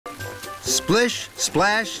Splish,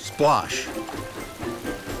 splash, splosh.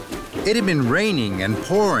 It had been raining and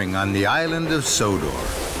pouring on the island of Sodor.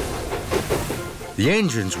 The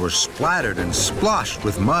engines were splattered and sploshed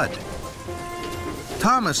with mud.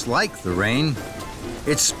 Thomas liked the rain.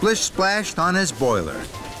 It splish-splashed on his boiler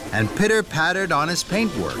and pitter-pattered on his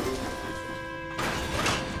paintwork.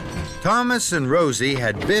 Thomas and Rosie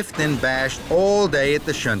had biffed and bashed all day at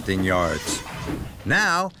the shunting yards.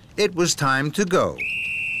 Now it was time to go.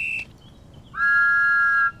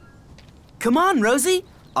 Come on, Rosie.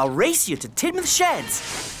 I'll race you to Tidmouth Sheds.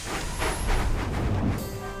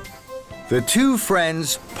 The two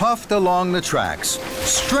friends puffed along the tracks,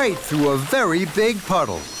 straight through a very big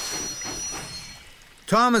puddle.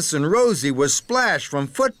 Thomas and Rosie were splashed from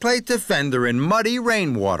footplate to fender in muddy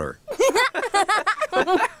rainwater.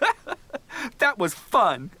 That was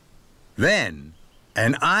fun. Then,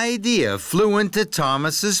 an idea flew into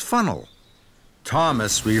Thomas's funnel.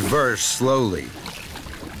 Thomas reversed slowly.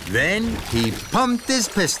 Then he pumped his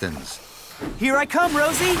pistons. Here I come,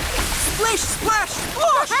 Rosie. Splish, splash,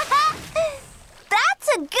 splosh! That's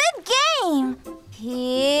a good game.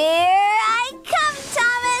 Here I come,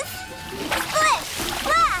 Thomas. Splish,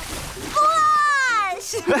 splash,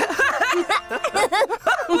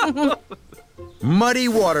 splosh! Muddy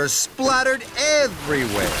water splattered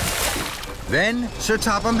everywhere. Then Sir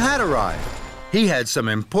Topham had arrived. He had some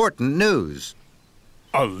important news.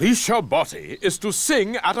 Alicia Botti is to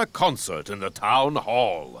sing at a concert in the town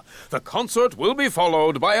hall. The concert will be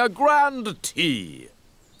followed by a grand tea.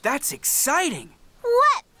 That's exciting.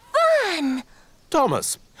 What fun!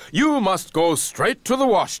 Thomas, you must go straight to the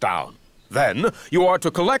washdown. Then you are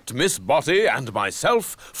to collect Miss Botti and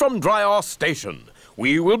myself from Dryaw Station.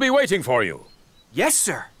 We will be waiting for you. Yes,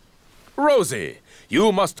 sir. Rosie,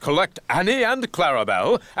 you must collect Annie and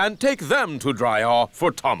Clarabelle and take them to Dryaw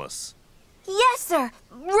for Thomas. Yes, sir.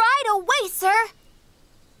 Right away, sir.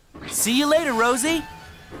 See you later, Rosie.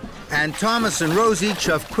 And Thomas and Rosie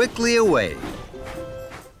chuffed quickly away.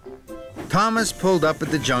 Thomas pulled up at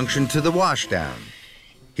the junction to the washdown.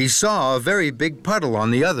 He saw a very big puddle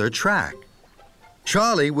on the other track.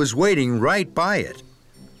 Charlie was waiting right by it.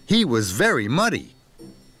 He was very muddy.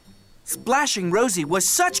 Splashing Rosie was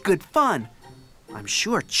such good fun. I'm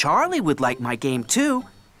sure Charlie would like my game, too.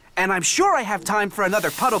 And I'm sure I have time for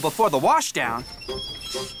another puddle before the washdown.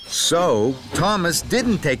 So, Thomas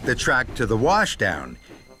didn't take the track to the washdown.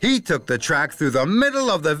 He took the track through the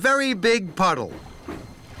middle of the very big puddle.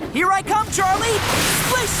 Here I come, Charlie!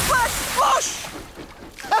 Splish, splash, splosh!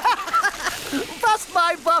 Bust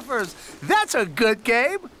my buffers! That's a good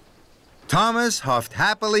game! Thomas huffed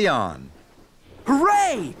happily on.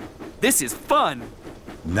 Hooray! This is fun.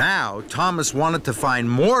 Now, Thomas wanted to find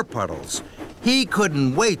more puddles. He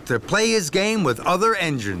couldn't wait to play his game with other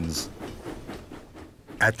engines.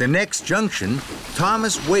 At the next junction,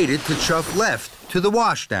 Thomas waited to chuff left to the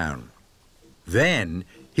washdown. Then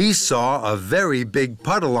he saw a very big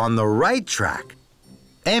puddle on the right track.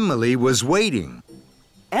 Emily was waiting.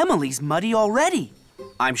 Emily's muddy already.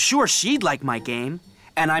 I'm sure she'd like my game,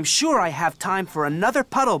 and I'm sure I have time for another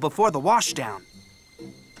puddle before the washdown.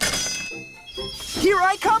 Here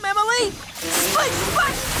I come, Emily! Splish,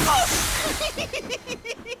 splash, splosh!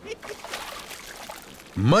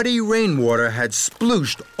 Muddy rainwater had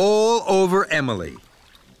splooshed all over Emily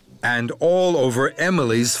and all over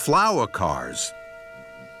Emily's flower cars.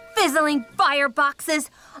 Fizzling fireboxes!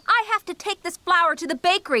 I have to take this flour to the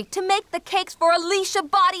bakery to make the cakes for Alicia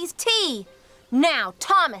Botti's tea. Now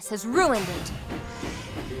Thomas has ruined it.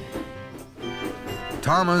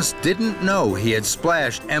 Thomas didn't know he had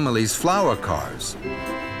splashed Emily's flower cars.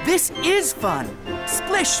 This is fun.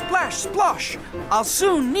 Splish, splash, splosh. I'll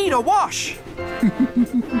soon need a wash.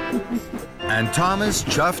 And Thomas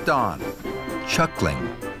chuffed on, chuckling.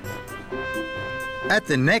 At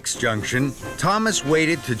the next junction, Thomas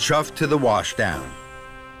waited to chuff to the washdown.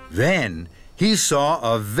 Then he saw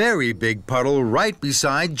a very big puddle right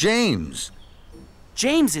beside James.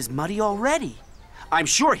 James is muddy already. I'm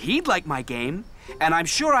sure he'd like my game, and I'm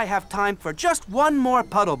sure I have time for just one more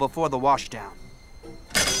puddle before the washdown.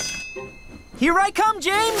 Here I come,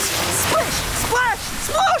 James! Splish, splash,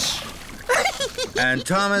 splosh! And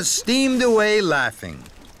Thomas steamed away laughing.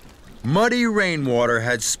 Muddy rainwater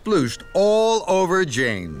had splooshed all over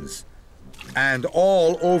James and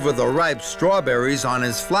all over the ripe strawberries on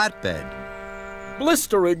his flatbed.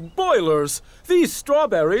 Blistering boilers! These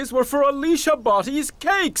strawberries were for Alicia Botti's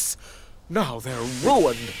cakes! Now they're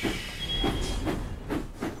ruined.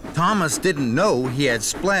 Thomas didn't know he had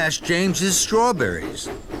splashed James's strawberries.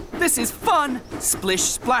 This is fun! Splish,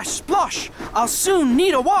 splash, splosh! I'll soon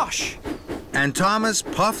need a wash! And Thomas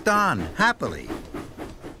puffed on happily.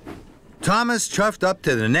 Thomas chuffed up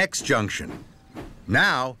to the next junction.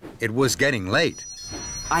 Now it was getting late.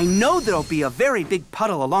 I know there'll be a very big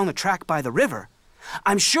puddle along the track by the river.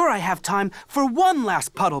 I'm sure I have time for one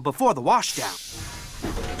last puddle before the washdown.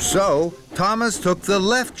 So Thomas took the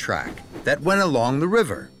left track that went along the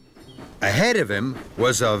river. Ahead of him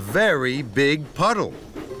was a very big puddle.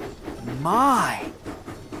 My!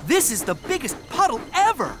 This is the biggest puddle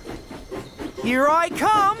ever! Here I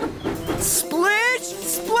come! Splish,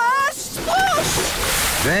 splash,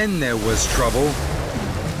 splosh! Then there was trouble.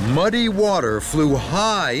 Muddy water flew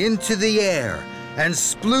high into the air and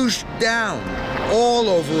splooshed down all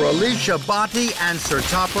over Alicia Botti and Sir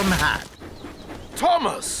Topham Hatt.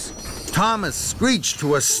 Thomas! Thomas screeched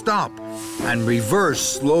to a stop and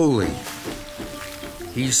reversed slowly.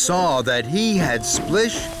 He saw that he had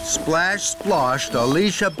splish, splash, sploshed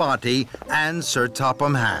Alicia Botti and Sir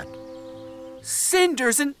Topham Hatt.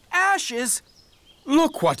 Cinders and ashes!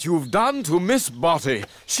 Look what you've done to Miss Botti.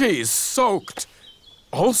 She's soaked.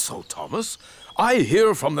 Also, Thomas, I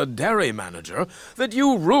hear from the dairy manager that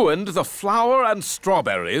you ruined the flour and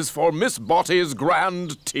strawberries for Miss Botti's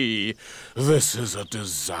grand tea. This is a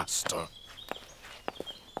disaster.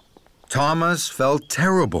 Thomas felt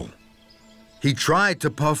terrible. He tried to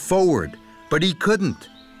puff forward, but he couldn't.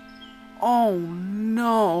 Oh,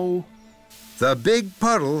 no. The big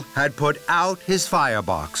puddle had put out his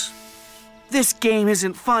firebox. This game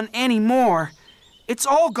isn't fun anymore. It's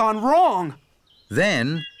all gone wrong.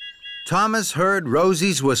 Then, Thomas heard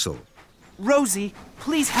Rosie's whistle. Rosie,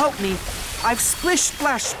 please help me. I've splish,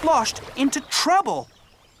 splash, sploshed into trouble.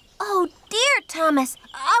 Oh, dear, Thomas.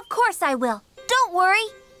 Of course I will. Don't worry.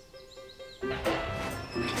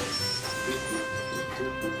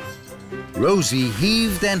 Rosie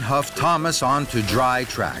heaved and huffed Thomas onto dry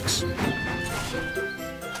tracks.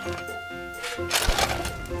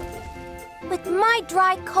 With my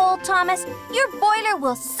dry coal, Thomas, your boiler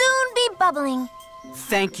will soon be bubbling.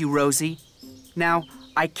 Thank you, Rosie. Now,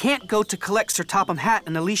 I can't go to collect Sir Topham Hatt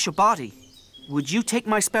and Alicia Botti. Would you take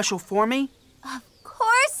my special for me? Of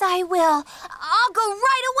course I will. I'll go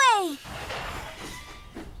right away.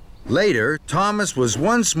 Later, Thomas was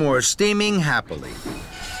once more steaming happily.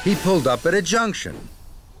 He pulled up at a junction.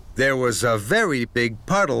 There was a very big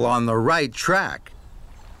puddle on the right track.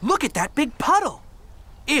 Look at that big puddle.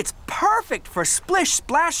 It's perfect for splish,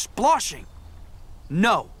 splash, sploshing.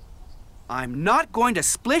 No, I'm not going to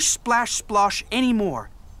splish, splash, splosh anymore.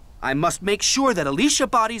 I must make sure that Alicia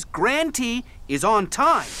Botti's grand tea is on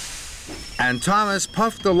time. And Thomas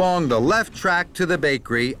puffed along the left track to the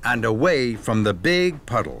bakery and away from the big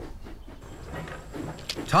puddle.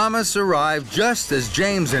 Thomas arrived just as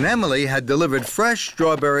James and Emily had delivered fresh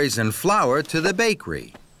strawberries and flour to the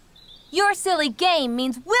bakery. Your silly game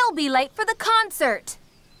means we'll be late for the concert.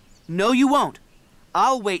 No, you won't.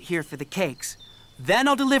 I'll wait here for the cakes. Then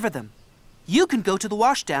I'll deliver them. You can go to the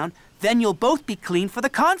washdown, then you'll both be clean for the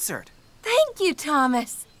concert. Thank you,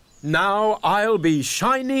 Thomas. Now I'll be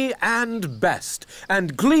shiny and best,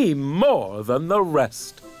 and gleam more than the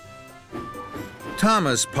rest.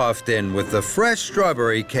 Thomas puffed in with the fresh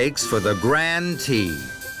strawberry cakes for the grand tea.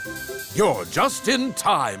 You're just in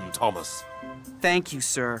time, Thomas. Thank you,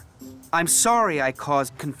 sir. I'm sorry I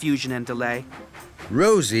caused confusion and delay.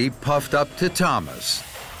 Rosie puffed up to Thomas.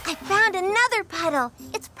 I found another puddle.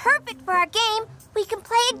 It's perfect for our game. We can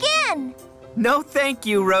play again. No, thank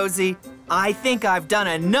you, Rosie. I think I've done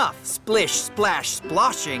enough splish, splash,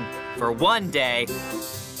 sploshing for one day.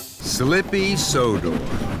 Slippy Sodor.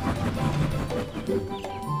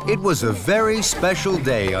 It was a very special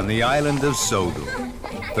day on the island of Sodor.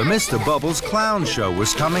 The Mr. Bubbles clown show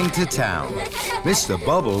was coming to town. Mr.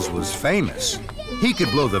 Bubbles was famous. He could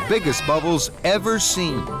blow the biggest bubbles ever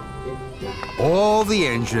seen. All the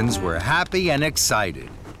engines were happy and excited,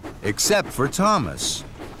 except for Thomas.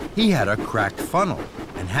 He had a cracked funnel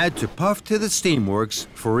and had to puff to the steamworks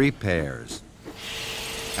for repairs.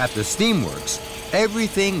 At the steamworks,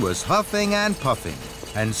 everything was huffing and puffing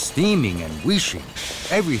and steaming and wheeshing,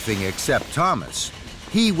 everything except Thomas.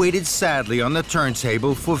 He waited sadly on the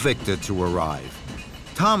turntable for Victor to arrive.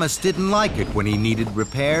 Thomas didn't like it when he needed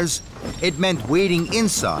repairs. It meant waiting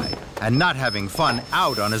inside and not having fun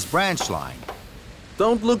out on his branch line.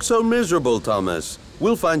 Don't look so miserable, Thomas.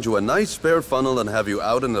 We'll find you a nice spare funnel and have you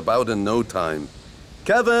out and about in no time.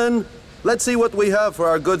 Kevin, let's see what we have for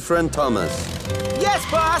our good friend Thomas. Yes,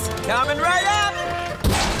 boss! Coming right up!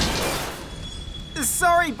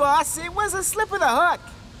 Sorry, boss. It was a slip of the hook.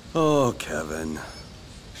 Oh, Kevin.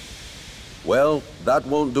 Well, that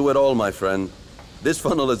won't do at all, my friend. This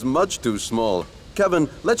funnel is much too small. Kevin,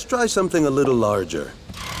 let's try something a little larger.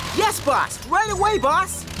 Yes, boss. Right away,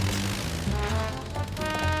 boss.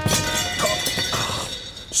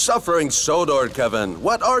 Suffering Sodor, Kevin.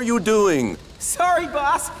 What are you doing? Sorry,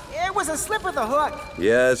 boss. It was a slip of the hook.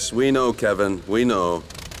 Yes, we know, Kevin. We know.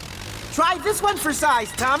 Try this one for size,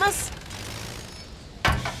 Thomas.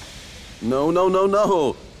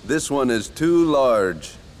 No. This one is too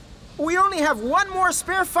large. We only have one more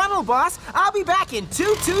spare funnel, boss. I'll be back in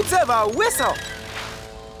 2 toots of a whistle.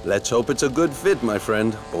 Let's hope it's a good fit, my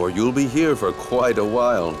friend, or you'll be here for quite a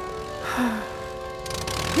while.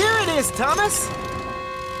 Here it is, Thomas.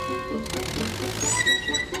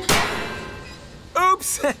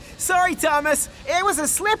 Oops. Sorry, Thomas. It was a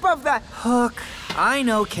slip of the Hook. I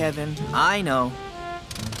know, Kevin. I know.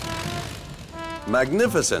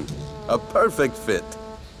 Magnificent. A perfect fit.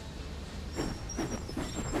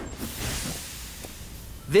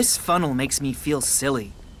 This funnel makes me feel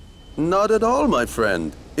silly. Not at all, my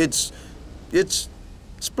friend. It's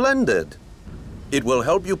splendid. It will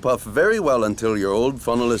help you puff very well until your old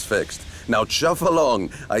funnel is fixed. Now chuff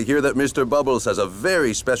along. I hear that Mr. Bubbles has a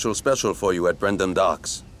very special for you at Brendam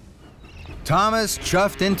Docks. Thomas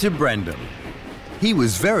chuffed into Brendam. He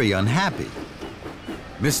was very unhappy.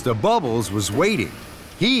 Mr. Bubbles was waiting.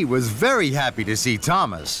 He was very happy to see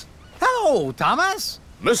Thomas. Hello, Thomas.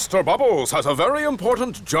 Mr. Bubbles has a very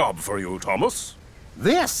important job for you, Thomas.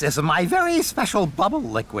 This is my very special bubble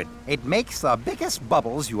liquid. It makes the biggest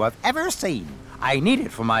bubbles you have ever seen. I need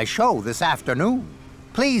it for my show this afternoon.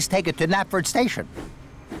 Please take it to Knapford Station.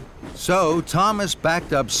 So Thomas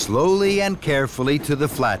backed up slowly and carefully to the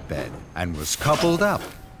flatbed and was coupled up.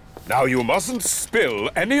 Now you mustn't spill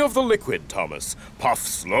any of the liquid, Thomas. Puff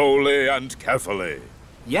slowly and carefully.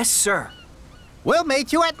 Yes, sir. We'll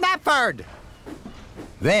meet you at Knapford.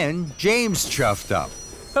 Then James chuffed up.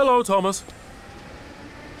 Hello, Thomas.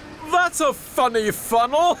 That's a funny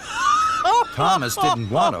funnel. Thomas didn't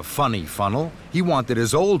want a funny funnel. He wanted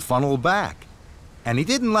his old funnel back. And he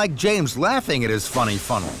didn't like James laughing at his funny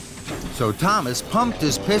funnel. So Thomas pumped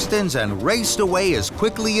his pistons and raced away as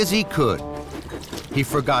quickly as he could. He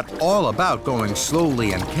forgot all about going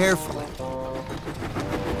slowly and carefully.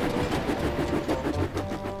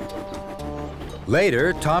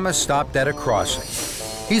 Later, Thomas stopped at a crossing.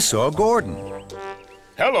 He saw Gordon.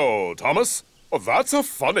 Hello, Thomas. Oh, that's a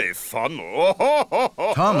funny funnel.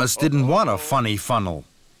 Thomas didn't want a funny funnel.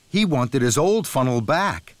 He wanted his old funnel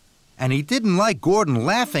back. And he didn't like Gordon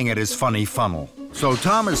laughing at his funny funnel. So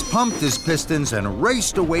Thomas pumped his pistons and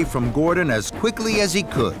raced away from Gordon as quickly as he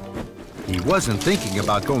could. He wasn't thinking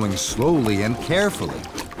about going slowly and carefully.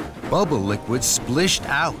 Bubble liquid splished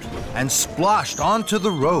out and sploshed onto the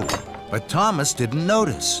road. But Thomas didn't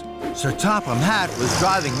notice. Sir Topham Hatt was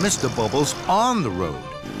driving Mr. Bubbles on the road.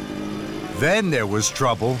 Then there was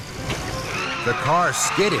trouble. The car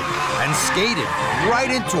skidded and skated right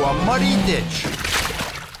into a muddy ditch.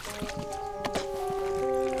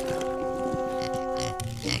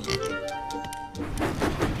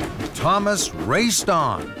 Thomas raced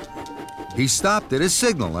on. He stopped at a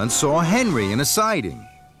signal and saw Henry in a siding.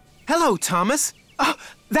 Hello, Thomas. Oh,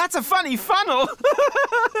 that's a funny funnel.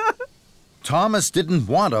 Thomas didn't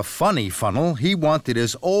want a funny funnel. He wanted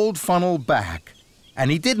his old funnel back. And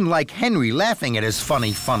he didn't like Henry laughing at his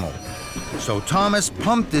funny funnel. So Thomas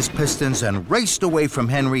pumped his pistons and raced away from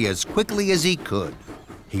Henry as quickly as he could.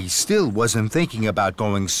 He still wasn't thinking about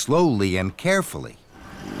going slowly and carefully.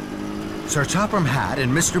 Sir Topham Hatt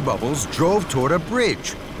and Mr. Bubbles drove toward a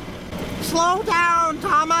bridge. Slow down,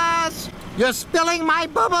 Thomas. You're spilling my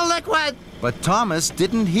bubble liquid. But Thomas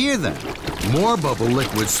didn't hear them. More bubble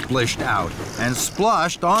liquid splished out and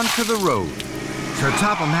splashed onto the road. Sir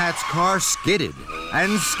Topham Hatt's car skidded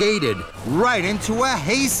and skated right into a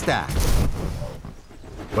haystack.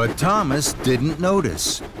 But Thomas didn't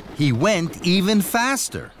notice. He went even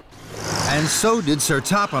faster. And so did Sir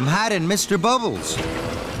Topham Hatt and Mr. Bubbles.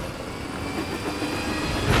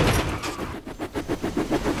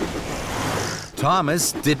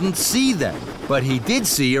 Thomas didn't see them, but he did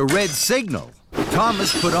see a red signal.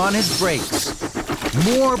 Thomas put on his brakes.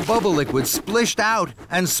 More bubble liquid splished out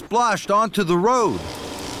and splashed onto the road.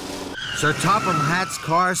 Sir Topham Hatt's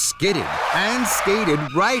car skidded and skated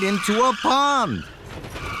right into a pond.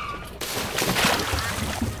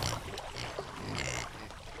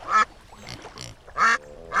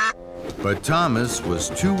 But Thomas was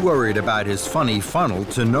too worried about his funny funnel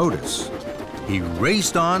to notice. He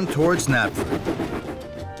raced on towards Knapford.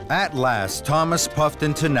 At last, Thomas puffed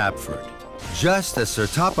into Knapford, just as Sir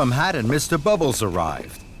Topham Hatt and Mr. Bubbles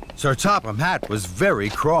arrived. Sir Topham Hatt was very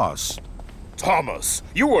cross. Thomas,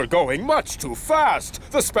 you were going much too fast.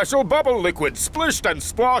 The special bubble liquid splished and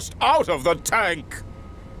splashed out of the tank.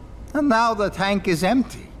 And now the tank is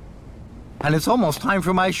empty. And it's almost time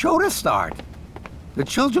for my show to start. The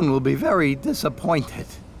children will be very disappointed.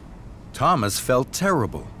 Thomas felt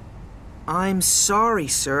terrible. I'm sorry,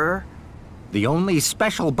 sir. The only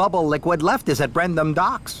special bubble liquid left is at Brendam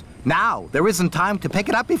Docks. Now, there isn't time to pick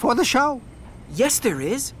it up before the show. Yes, there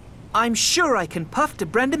is. I'm sure I can puff to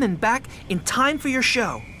Brendan and back in time for your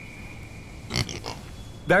show.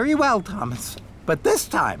 Very well, Thomas. But this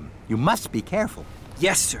time, you must be careful.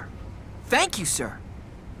 Yes, sir. Thank you, sir.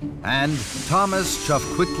 And Thomas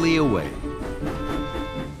chuffed quickly away.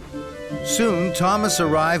 Soon, Thomas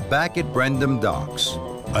arrived back at Brendam Docks.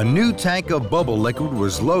 A new tank of bubble liquid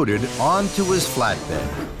was loaded onto his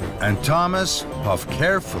flatbed, and Thomas puffed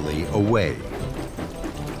carefully away.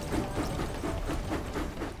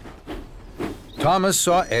 Thomas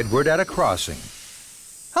saw Edward at a crossing.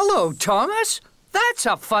 Hello, Thomas. That's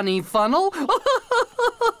a funny funnel.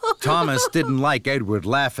 Thomas didn't like Edward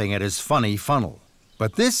laughing at his funny funnel.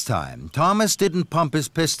 But this time, Thomas didn't pump his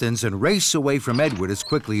pistons and race away from Edward as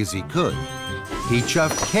quickly as he could. He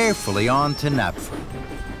chuffed carefully on to Knapford.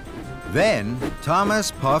 Then,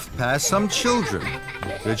 Thomas puffed past some children.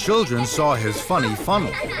 The children saw his funny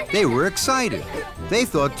funnel. They were excited. They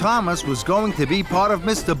thought Thomas was going to be part of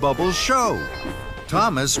Mr. Bubble's show.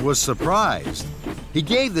 Thomas was surprised. He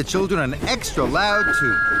gave the children an extra loud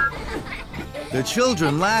toot. The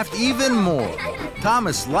children laughed even more.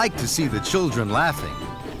 Thomas liked to see the children laughing.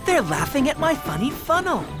 They're laughing at my funny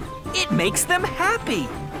funnel. It makes them happy.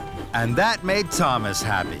 And that made Thomas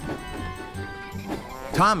happy.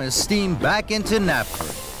 Thomas steamed back into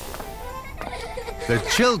Knapford. The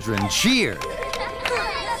children cheered.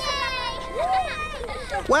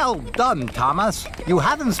 Well done, Thomas. You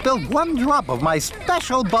haven't spilled one drop of my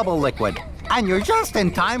special bubble liquid. And you're just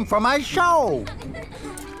in time for my show.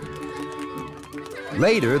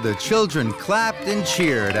 Later, the children clapped and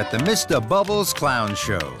cheered at the Mr. Bubbles Clown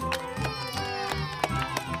Show.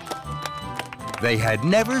 They had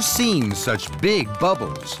never seen such big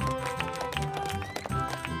bubbles.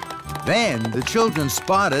 Then the children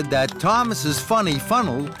spotted that Thomas's funny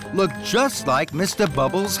funnel looked just like Mr.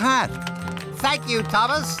 Bubbles' hat. Thank you,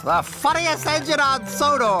 Thomas. The funniest engine on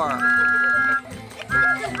Sodor.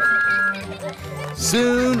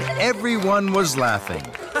 Soon, everyone was laughing,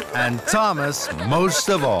 and Thomas most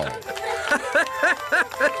of all.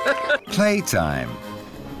 Playtime.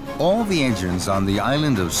 All the engines on the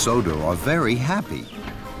island of Sodor are very happy.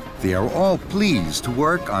 They are all pleased to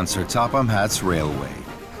work on Sir Topham Hatt's railway.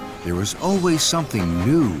 There is always something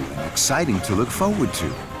new and exciting to look forward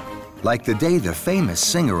to. Like the day the famous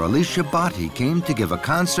singer Alicia Botti came to give a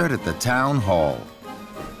concert at the town hall.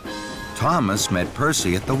 Thomas met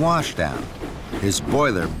Percy at the washdown. His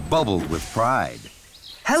boiler bubbled with pride.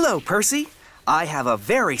 Hello, Percy. I have a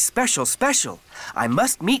very special. I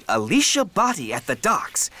must meet Alicia Botti at the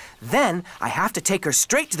docks. Then I have to take her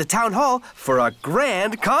straight to the town hall for a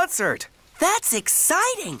grand concert. That's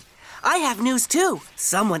exciting. I have news too.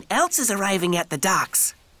 Someone else is arriving at the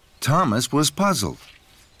docks. Thomas was puzzled.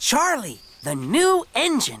 Charlie, the new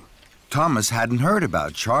engine. Thomas hadn't heard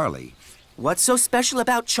about Charlie. What's so special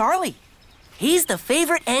about Charlie? He's the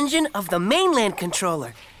favorite engine of the mainland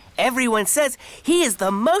controller. Everyone says he is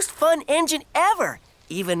the most fun engine ever.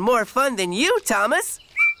 Even more fun than you, Thomas.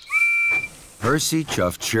 Percy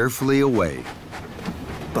chuffed cheerfully away.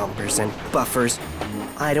 Bumpers and buffers.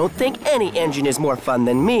 I don't think any engine is more fun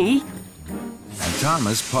than me. And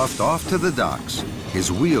Thomas puffed off to the docks,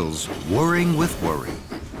 his wheels whirring with worry.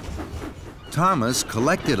 Thomas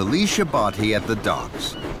collected Alicia Botti at the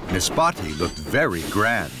docks. Miss Botti looked very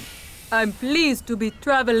grand. I'm pleased to be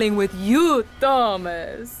traveling with you,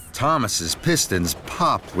 Thomas. Thomas's pistons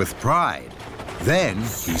popped with pride. Then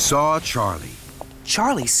he saw Charlie.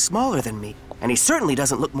 Charlie's smaller than me, and he certainly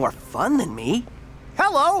doesn't look more fun than me.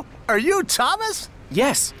 Hello, are you Thomas?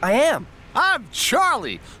 Yes, I am. I'm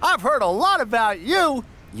Charlie. I've heard a lot about you.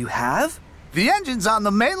 You have? The engines on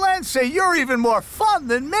the mainland say you're even more fun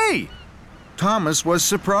than me. Thomas was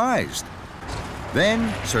surprised.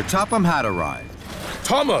 Then Sir Topham Hatt arrived.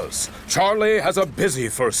 Thomas, Charlie has a busy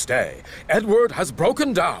first day. Edward has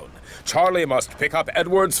broken down. Charlie must pick up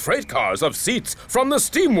Edward's freight cars of seats from the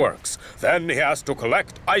steamworks. Then he has to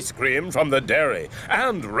collect ice cream from the dairy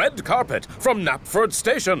and red carpet from Knapford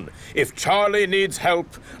Station. If Charlie needs help,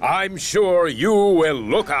 I'm sure you will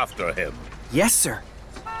look after him. Yes, sir.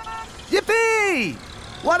 Yippee!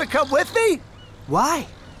 Want to come with me? Why?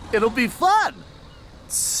 It'll be fun.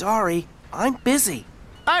 Sorry, I'm busy.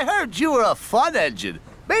 I heard you were a fun engine.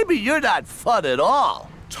 Maybe you're not fun at all.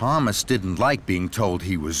 Thomas didn't like being told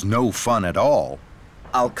he was no fun at all.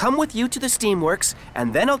 I'll come with you to the steamworks,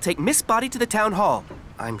 and then I'll take Miss Botti to the town hall.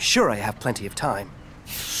 I'm sure I have plenty of time.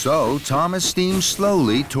 So Thomas steamed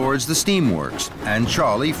slowly towards the steamworks, and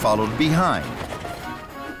Charlie followed behind.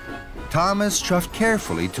 Thomas chuffed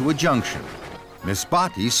carefully to a junction. Miss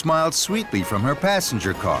Botti smiled sweetly from her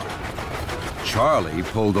passenger car. Charlie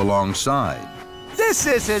pulled alongside. This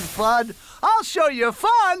isn't fun. I'll show you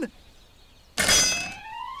fun.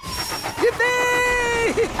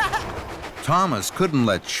 Yippee! Thomas couldn't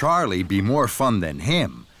let Charlie be more fun than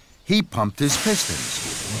him. He pumped his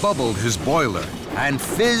pistons, bubbled his boiler, and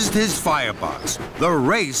fizzed his firebox. The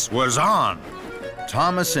race was on.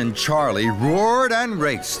 Thomas and Charlie roared and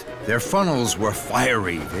raced. Their funnels were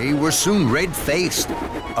fiery. They were soon red-faced.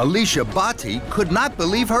 Alicia Botti could not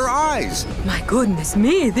believe her eyes. My goodness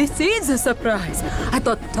me, this is a surprise. I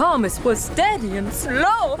thought Thomas was steady and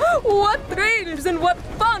slow. What thrills and what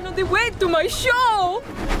fun on the way to my show!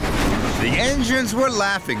 The engines were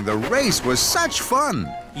laughing. The race was such fun.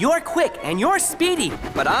 You're quick and you're speedy,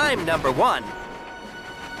 but I'm number one.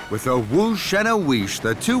 With a whoosh and a wheesh,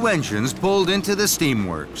 the two engines pulled into the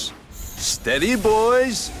steamworks. Steady,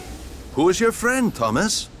 boys. Who is your friend,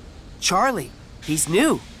 Thomas? Charlie. He's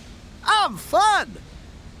new. I'm fun.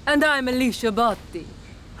 And I'm Alicia Botti.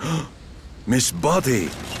 Miss Botti,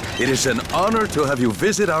 it is an honor to have you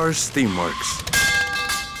visit our steamworks.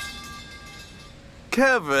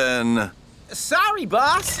 Kevin. Sorry,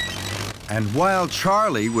 boss. And while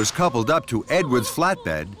Charlie was coupled up to Edward's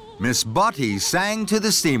flatbed, Miss Botti sang to the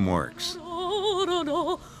steamworks.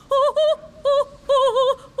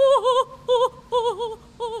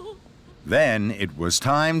 Then it was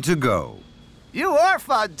time to go. You are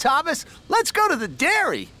fun, Thomas. Let's go to the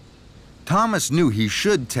dairy. Thomas knew he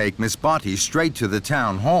should take Miss Botti straight to the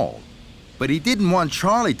town hall, but he didn't want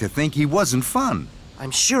Charlie to think he wasn't fun.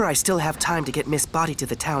 I'm sure I still have time to get Miss Botti to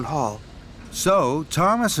the town hall. So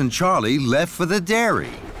Thomas and Charlie left for the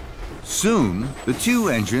dairy. Soon, the two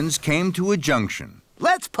engines came to a junction.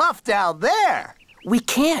 Let's puff down there. We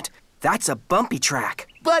can't. That's a bumpy track.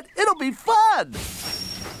 But it'll be fun.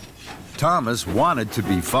 Thomas wanted to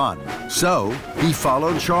be fun, so he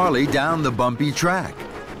followed Charlie down the bumpy track.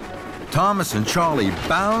 Thomas and Charlie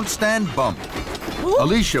bounced and bumped.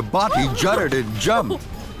 Alicia Botti juddered and jumped.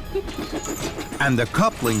 And the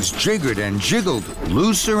couplings jiggered and jiggled,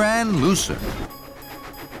 looser and looser.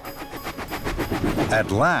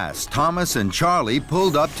 At last, Thomas and Charlie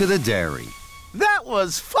pulled up to the dairy. That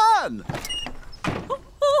was fun!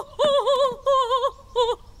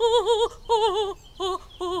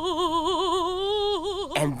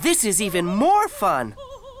 And this is even more fun.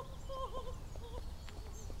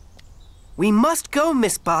 We must go,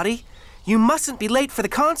 Miss Botti. You mustn't be late for the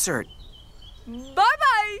concert.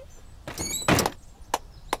 Bye-bye!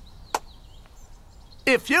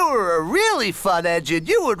 If you were a really fun engine,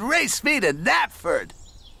 you would race me to Knapford.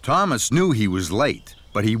 Thomas knew he was late,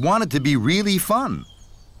 but he wanted to be really fun.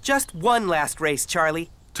 Just one last race,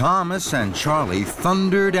 Charlie. Thomas and Charlie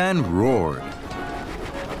thundered and roared.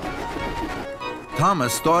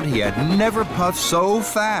 Thomas thought he had never puffed so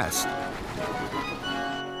fast.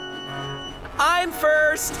 I'm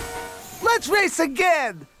first. Let's race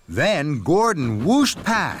again. Then Gordon whooshed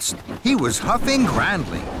past. He was huffing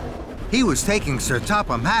grandly. He was taking Sir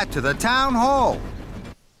Topham Hatt to the town hall.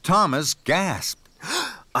 Thomas gasped.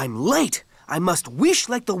 I'm late. I must whoosh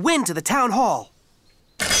like the wind to the town hall.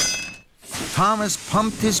 Thomas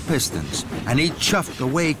pumped his pistons, and he chuffed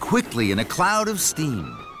away quickly in a cloud of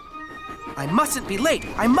steam. I mustn't be late.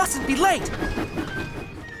 I mustn't be late.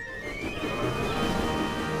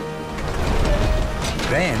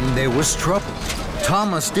 Then there was trouble.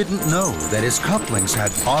 Thomas didn't know that his couplings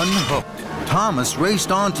had unhooked. Thomas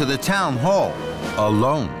raced on to the town hall,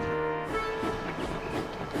 alone.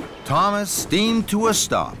 Thomas steamed to a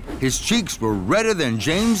stop. His cheeks were redder than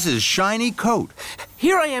James's shiny coat.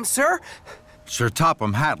 Here I am, sir. Sir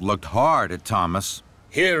Topham Hatt looked hard at Thomas.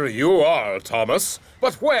 Here you are, Thomas.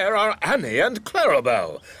 But where are Annie and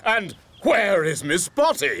Clarabelle? And where is Miss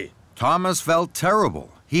Botti? Thomas felt terrible.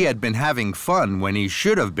 He had been having fun when he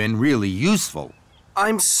should have been really useful.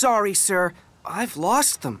 I'm sorry, sir. I've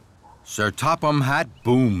lost them. Sir Topham Hatt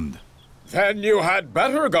boomed. Then you had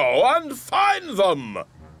better go and find them.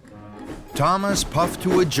 Thomas puffed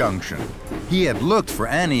to a junction. He had looked for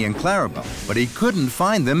Annie and Clarabelle, but he couldn't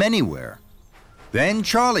find them anywhere. Then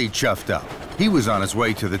Charlie chuffed up. He was on his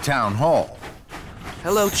way to the town hall.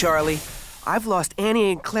 Hello, Charlie. I've lost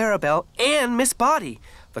Annie and Clarabelle and Miss Botti.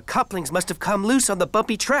 The couplings must have come loose on the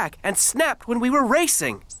bumpy track and snapped when we were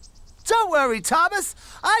racing. Don't worry, Thomas.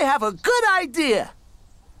 I have a good idea.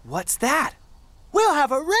 What's that? We'll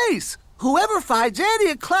have a race. Whoever finds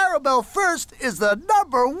Annie and Clarabelle first is the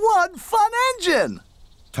 #1 fun engine.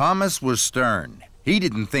 Thomas was stern. He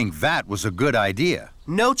didn't think that was a good idea.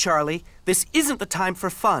 No, Charlie, this isn't the time for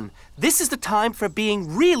fun. This is the time for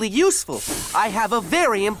being really useful. I have a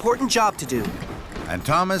very important job to do. And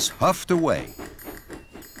Thomas huffed away.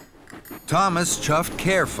 Thomas chuffed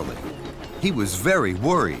carefully. He was very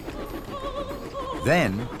worried.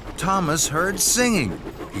 Then Thomas heard singing.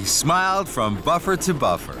 He smiled from buffer to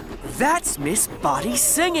buffer. That's Miss Body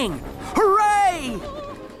singing! Hooray!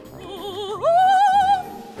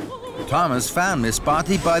 Thomas found Miss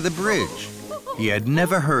Botty by the bridge. He had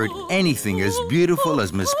never heard anything as beautiful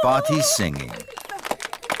as Miss Botty's singing.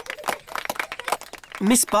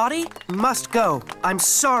 Miss Body must go. I'm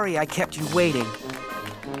sorry I kept you waiting.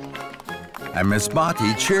 And Miss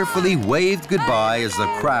Botty cheerfully waved goodbye as the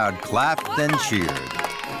crowd clapped and cheered.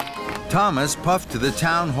 Thomas puffed to the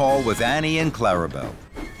town hall with Annie and Clarabelle.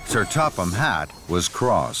 Sir Topham Hatt was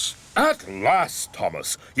cross. At last,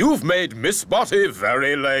 Thomas. You've made Miss Botty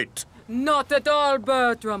very late. Not at all,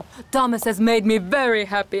 Bertram. Thomas has made me very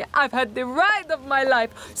happy. I've had the ride of my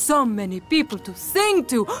life. So many people to sing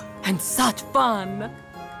to, and such fun.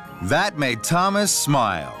 That made Thomas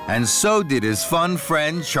smile, and so did his fun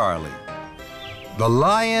friend Charlie. The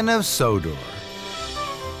Lion of Sodor.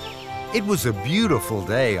 It was a beautiful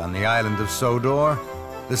day on the island of Sodor.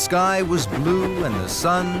 The sky was blue and the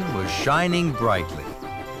sun was shining brightly.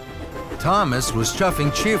 Thomas was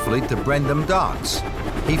chuffing cheerfully to Brendam Docks.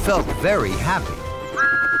 He felt very happy.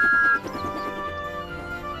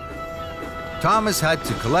 Thomas had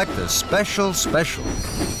to collect a special,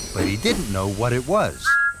 but he didn't know what it was.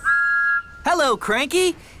 Hello,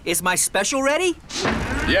 Cranky. Is my special ready?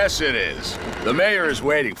 Yes, it is. The mayor is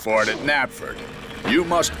waiting for it at Knapford. You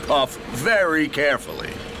must puff very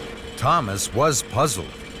carefully. Thomas was puzzled.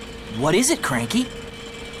 What is it, Cranky?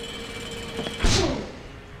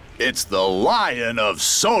 It's the Lion of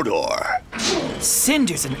Sodor.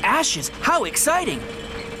 Cinders and ashes, how exciting!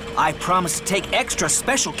 I promised to take extra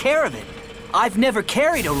special care of it. I've never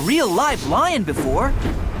carried a real live lion before.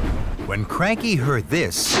 When Cranky heard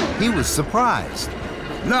this, he was surprised.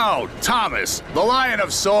 No, Thomas, the Lion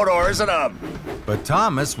of Sodor isn't a... But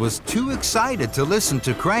Thomas was too excited to listen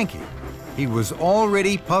to Cranky. He was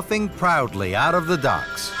already puffing proudly out of the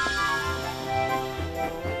docks.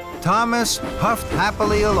 Thomas puffed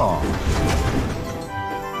happily along.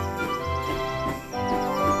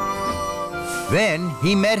 Then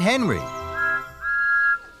he met Henry.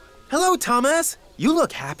 Hello, Thomas. You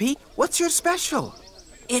look happy. What's your special?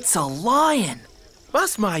 It's a lion.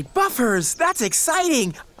 Bust my buffers. That's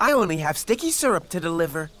exciting. I only have sticky syrup to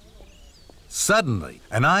deliver. Suddenly,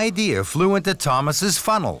 an idea flew into Thomas's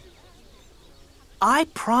funnel. I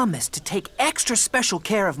promised to take extra special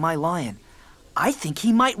care of my lion. I think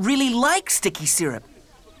he might really like sticky syrup.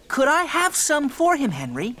 Could I have some for him,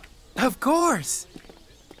 Henry? Of course.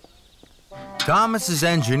 Thomas's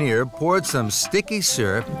engineer poured some sticky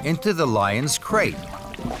syrup into the lion's crate.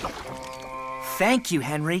 Thank you,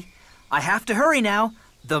 Henry. I have to hurry now.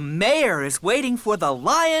 The mayor is waiting for the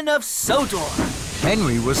Lion of Sodor.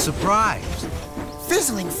 Henry was surprised.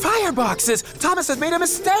 Fizzling fireboxes! Thomas has made a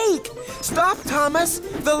mistake! Stop, Thomas!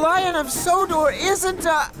 The Lion of Sodor isn't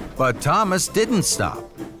a... But Thomas didn't stop,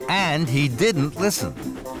 and he didn't listen.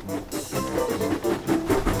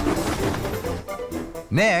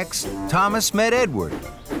 Next, Thomas met Edward.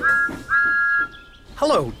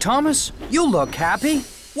 Hello, Thomas. You look happy.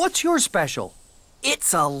 What's your special?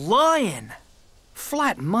 It's a lion.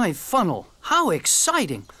 Flatten my funnel. How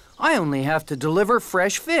exciting. I only have to deliver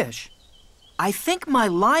fresh fish. I think my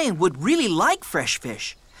lion would really like fresh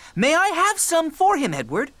fish. May I have some for him,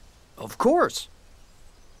 Edward? Of course.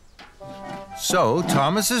 So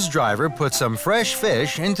Thomas's driver put some fresh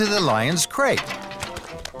fish into the lion's crate.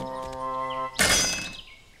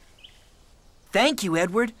 Thank you,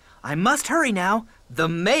 Edward. I must hurry now. The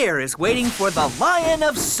mayor is waiting for the Lion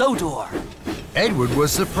of Sodor. Edward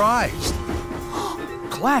was surprised.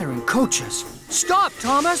 Clattering coaches. Stop,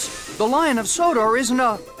 Thomas! The Lion of Sodor isn't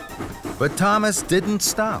a... But Thomas didn't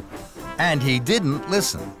stop, and he didn't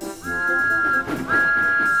listen.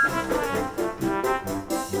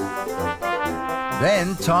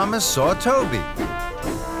 Then Thomas saw Toby.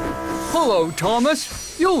 Hello,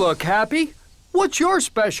 Thomas. You look happy. What's your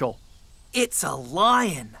special? It's a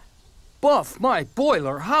lion. Buff my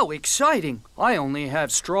boiler, how exciting. I only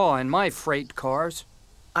have straw in my freight cars.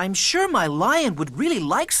 I'm sure my lion would really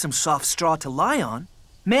like some soft straw to lie on.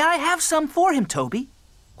 May I have some for him, Toby?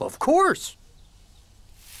 Of course.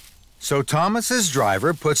 So Thomas's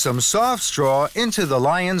driver put some soft straw into the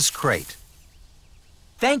lion's crate.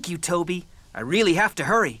 Thank you, Toby. I really have to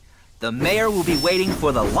hurry. The mayor will be waiting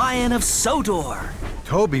for the Lion of Sodor.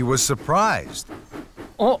 Toby was surprised.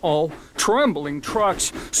 Uh-oh, trembling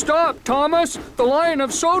trucks. Stop, Thomas! The Lion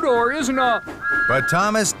of Sodor isn't a... But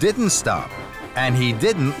Thomas didn't stop, and he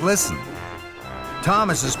didn't listen.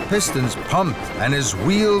 Thomas's pistons pumped and his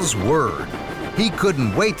wheels whirred. He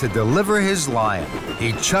couldn't wait to deliver his lion.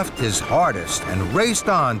 He chuffed his hardest and raced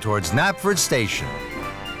on towards Knapford Station.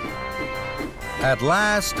 At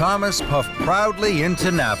last, Thomas puffed proudly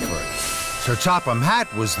into Knapford. Sir Topham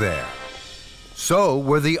Hatt was there. So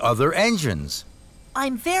were the other engines.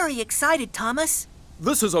 I'm very excited, Thomas.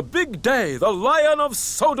 This is a big day. The Lion of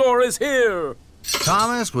Sodor is here.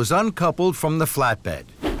 Thomas was uncoupled from the flatbed,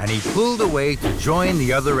 and he pulled away to join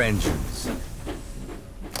the other engines.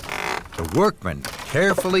 The workman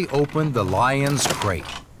carefully opened the lion's crate.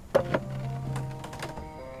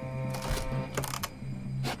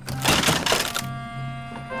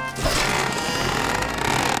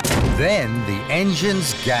 Then the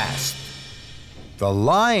engines gasped. The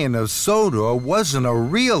Lion of Sodor wasn't a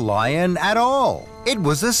real lion at all. It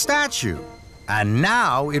was a statue. And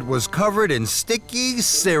now it was covered in sticky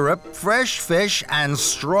syrup, fresh fish, and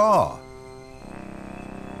straw.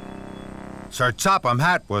 Sir Topham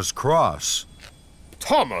Hatt was cross.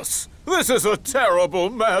 Thomas, this is a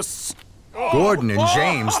terrible mess. Gordon and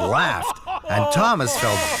James laughed, and Thomas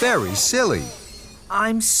felt very silly.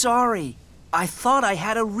 I'm sorry. I thought I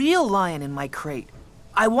had a real lion in my crate.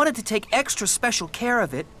 I wanted to take extra special care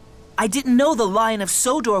of it. I didn't know the Lion of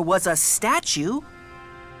Sodor was a statue.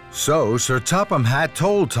 So Sir Topham Hatt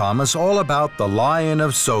told Thomas all about the Lion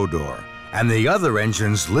of Sodor, and the other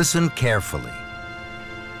engines listened carefully.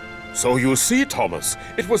 So you see, Thomas,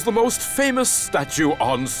 it was the most famous statue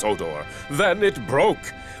on Sodor. Then it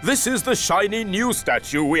broke. This is the shiny new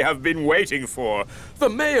statue we have been waiting for. The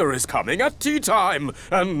mayor is coming at tea time,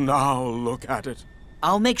 and now look at it.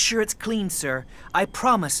 I'll make sure it's clean, sir. I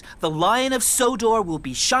promise the Lion of Sodor will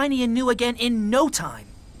be shiny and new again in no time.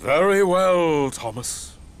 Very well,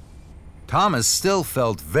 Thomas. Thomas still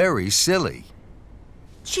felt very silly.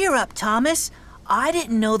 Cheer up, Thomas. I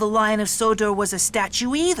didn't know the Lion of Sodor was a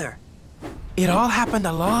statue either. It all happened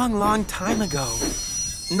a long, long time ago.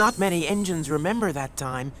 Not many engines remember that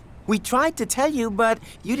time. We tried to tell you, but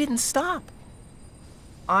you didn't stop.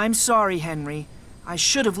 I'm sorry, Henry. I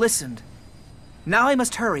should have listened. Now I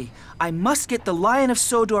must hurry. I must get the Lion of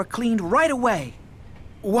Sodor cleaned right away.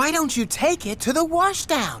 Why don't you take it to the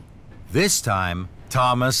washdown? This time,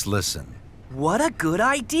 Thomas listened. What a good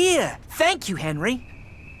idea! Thank you, Henry.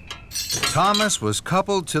 Thomas was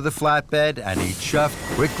coupled to the flatbed and he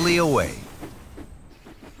chuffed quickly away.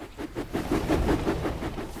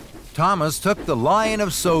 Thomas took the Lion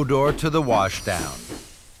of Sodor to the washdown.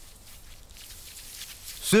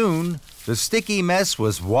 Soon, the sticky mess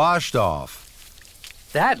was washed off.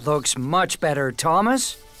 That looks much better,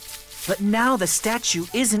 Thomas. But now the statue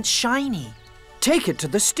isn't shiny. Take it to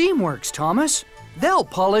the steamworks, Thomas. They'll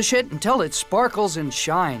polish it until it sparkles and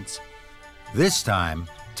shines. This time,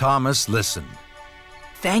 Thomas listened.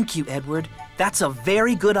 Thank you, Edward. That's a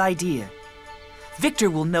very good idea. Victor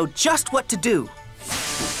will know just what to do.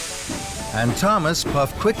 And Thomas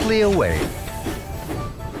puffed quickly away.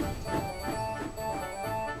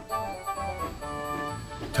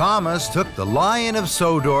 Thomas took the Lion of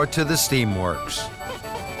Sodor to the steamworks.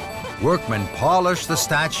 Workmen polished the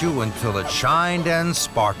statue until it shined and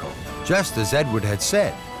sparkled, just as Edward had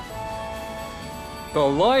said. The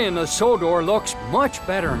Lion of Sodor looks much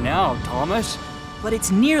better now, Thomas. But it's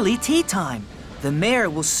nearly tea time. The mayor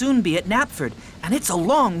will soon be at Knapford, and it's a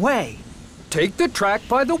long way. Take the track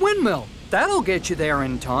by the windmill. That'll get you there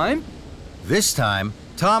in time. This time,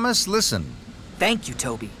 Thomas listened. Thank you,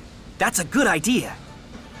 Toby. That's a good idea.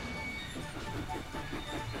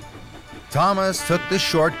 Thomas took the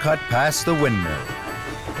shortcut past the windmill.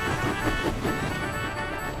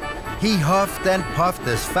 He huffed and puffed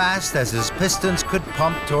as fast as his pistons could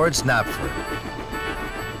pump towards Knapford.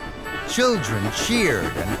 Children cheered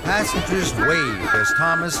and passengers waved as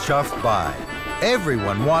Thomas chuffed by.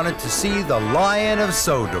 Everyone wanted to see the Lion of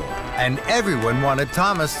Sodor, and everyone wanted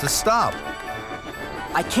Thomas to stop.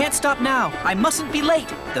 I can't stop now. I mustn't be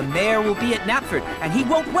late. The mayor will be at Knapford, and he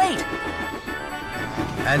won't wait.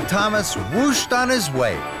 And Thomas whooshed on his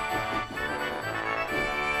way.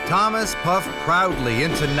 Thomas puffed proudly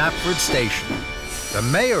into Knapford Station. The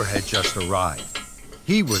mayor had just arrived.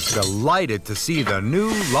 He was delighted to see the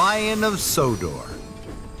new Lion of Sodor.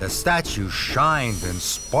 The statue shined and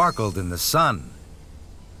sparkled in the sun.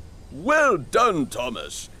 Well done,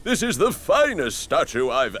 Thomas. This is the finest statue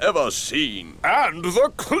I've ever seen. And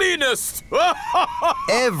the cleanest!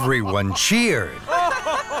 Everyone cheered.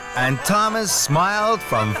 And Thomas smiled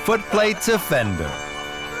from footplate to fender.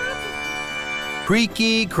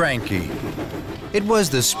 Creaky Cranky. It was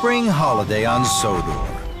the spring holiday on Sodor.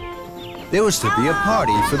 There was to be a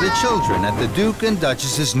party for the children at the Duke and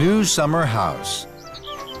Duchess's new summer house.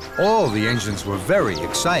 All the engines were very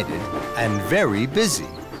excited and very busy.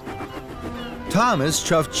 Thomas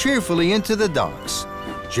chuffed cheerfully into the docks.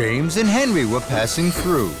 James and Henry were passing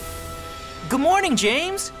through. Good morning,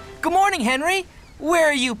 James. Good morning, Henry. Where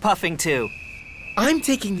are you puffing to? I'm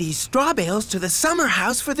taking these straw bales to the summer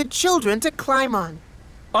house for the children to climb on.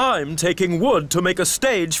 I'm taking wood to make a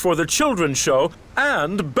stage for the children's show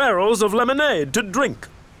and barrels of lemonade to drink.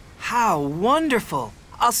 How wonderful.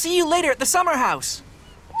 I'll see you later at the summer house.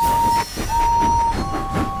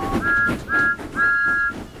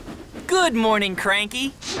 Good morning, Cranky.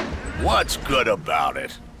 What's good about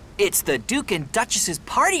it? It's the Duke and Duchess's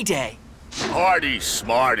party day. Party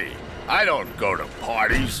smarty. I don't go to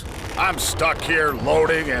parties. I'm stuck here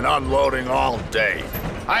loading and unloading all day.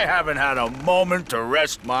 I haven't had a moment to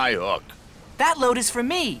rest my hook. That load is for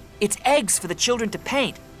me. It's eggs for the children to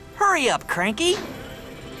paint. Hurry up, Cranky.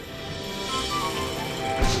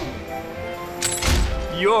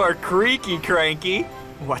 You're creaky, Cranky.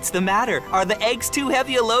 What's the matter? Are the eggs too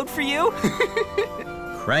heavy a load for you?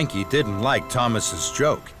 Cranky didn't like Thomas's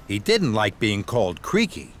joke. He didn't like being called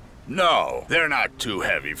creaky. No, they're not too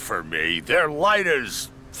heavy for me. They're light as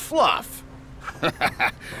fluff.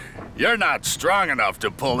 You're not strong enough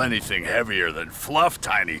to pull anything heavier than fluff,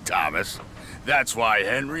 Tiny Thomas. That's why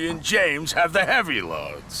Henry and James have the heavy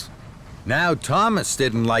loads. Now Thomas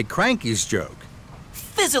didn't like Cranky's joke.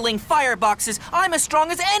 Fizzling fireboxes, I'm as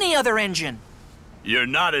strong as any other engine. You're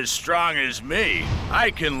not as strong as me.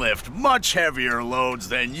 I can lift much heavier loads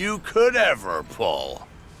than you could ever pull.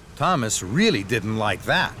 Thomas really didn't like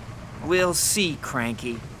that. We'll see,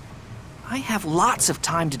 Cranky. I have lots of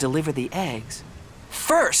time to deliver the eggs.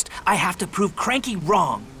 First, I have to prove Cranky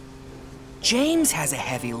wrong. James has a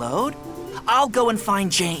heavy load. I'll go and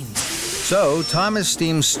find James. So Thomas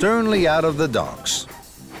steamed sternly out of the docks.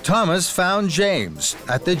 Thomas found James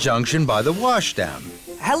at the junction by the washdown.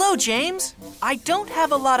 Hello, James. I don't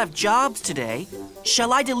have a lot of jobs today.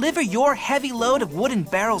 Shall I deliver your heavy load of wooden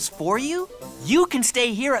barrels for you? You can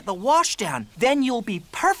stay here at the washdown. Then you'll be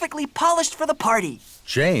perfectly polished for the party.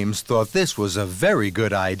 James thought this was a very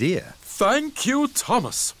good idea. Thank you,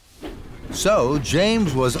 Thomas. So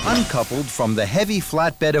James was uncoupled from the heavy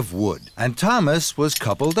flatbed of wood, and Thomas was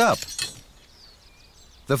coupled up.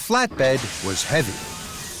 The flatbed was heavy.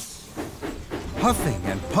 Huffing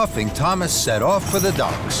and puffing, Thomas set off for the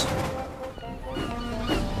docks.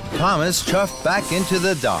 Thomas chuffed back into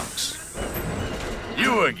the docks.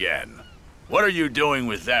 You again. What are you doing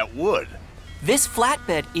with that wood? This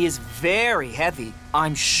flatbed is very heavy.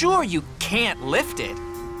 I'm sure you can't lift it.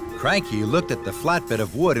 Cranky looked at the flatbed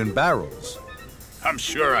of wood and barrels. I'm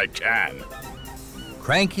sure I can.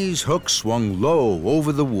 Cranky's hook swung low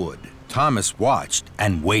over the wood. Thomas watched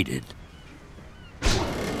and waited.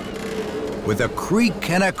 With a creak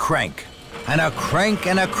and a crank, and a crank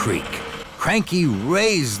and a creak, Cranky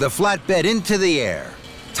raised the flatbed into the air.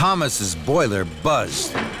 Thomas's boiler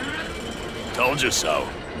buzzed. Told you so.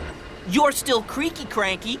 You're still creaky,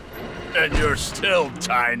 Cranky. And you're still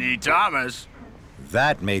Tiny Thomas.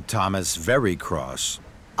 That made Thomas very cross.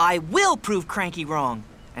 I will prove Cranky wrong,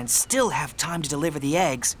 and still have time to deliver the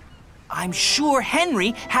eggs. I'm sure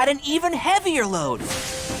Henry had an even heavier load.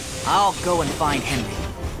 I'll go and find Henry.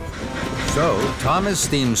 So Thomas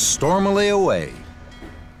steamed stormily away.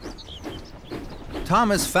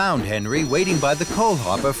 Thomas found Henry waiting by the coal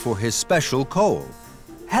hopper for his special coal.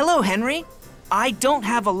 Hello, Henry. I don't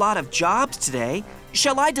have a lot of jobs today.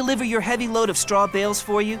 Shall I deliver your heavy load of straw bales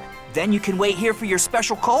for you? Then you can wait here for your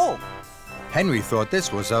special coal. Henry thought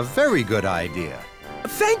this was a very good idea.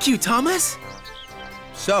 Thank you, Thomas.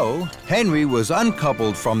 So Henry was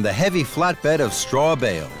uncoupled from the heavy flatbed of straw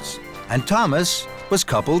bales, and Thomas was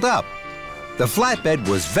coupled up. The flatbed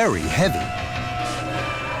was very heavy.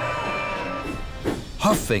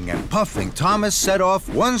 Huffing and puffing, Thomas set off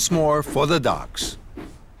once more for the docks.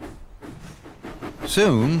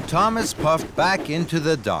 Soon, Thomas puffed back into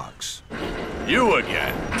the docks. You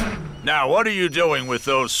again. Now, what are you doing with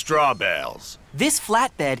those straw bales? This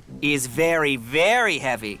flatbed is very, very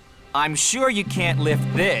heavy. I'm sure you can't lift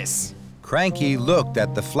this. Cranky looked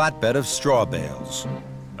at the flatbed of straw bales.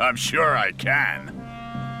 I'm sure I can.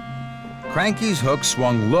 Cranky's hook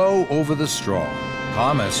swung low over the straw.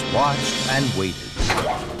 Thomas watched and waited.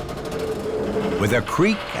 With a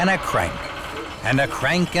creak and a crank, and a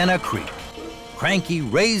crank and a creak, Cranky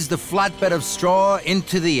raised the flatbed of straw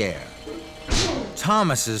into the air.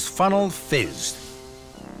 Thomas's funnel fizzed.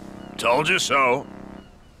 Told you so.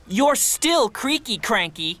 You're still creaky,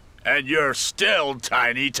 Cranky. And you're still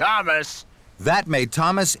Tiny Thomas. That made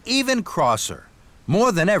Thomas even crosser.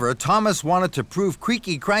 More than ever, Thomas wanted to prove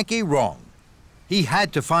Creaky Cranky wrong. He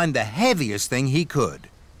had to find the heaviest thing he could.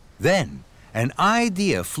 Then, an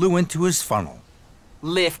idea flew into his funnel.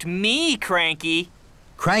 Lift me, Cranky.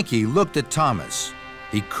 Cranky looked at Thomas.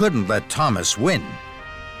 He couldn't let Thomas win.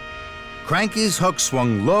 Cranky's hook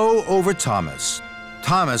swung low over Thomas.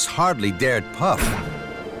 Thomas hardly dared puff.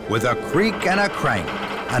 With a creak and a crank,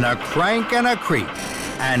 and a crank and a creak,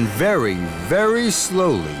 and very, very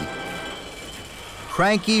slowly,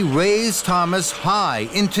 Cranky raised Thomas high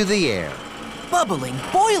into the air. Bubbling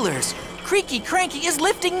boilers! Creaky Cranky is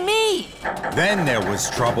lifting me! Then there was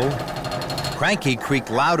trouble. Cranky creaked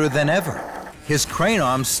louder than ever. His crane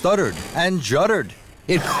arm stuttered and juddered.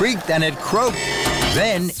 It creaked and it croaked.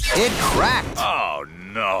 Then it cracked. Oh,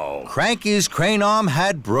 no. Cranky's crane arm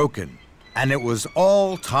had broken, and it was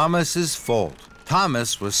all Thomas's fault.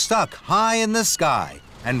 Thomas was stuck high in the sky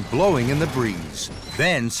and blowing in the breeze.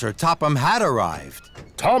 Then Sir Topham had arrived.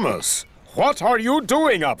 Thomas, what are you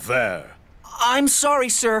doing up there? I'm sorry,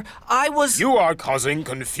 sir. I was... You are causing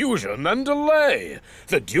confusion and delay.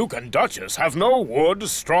 The Duke and Duchess have no wood,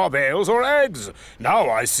 straw bales, or eggs. Now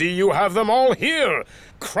I see you have them all here.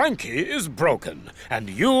 Cranky is broken, and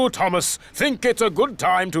you, Thomas, think it's a good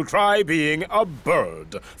time to try being a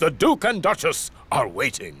bird. The Duke and Duchess are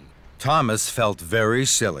waiting. Thomas felt very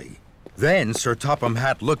silly. Then Sir Topham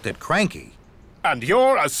Hatt looked at Cranky. And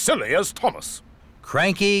you're as silly as Thomas.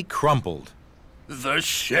 Cranky crumpled. The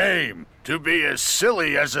shame to be as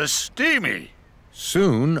silly as a steamy.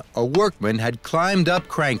 Soon, a workman had climbed up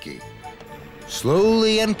Cranky.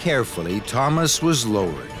 Slowly and carefully, Thomas was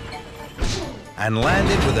lowered and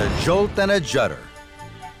landed with a jolt and a judder,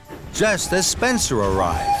 just as Spencer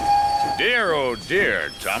arrived. Dear, oh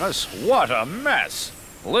dear, Thomas, what a mess.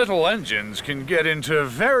 Little engines can get into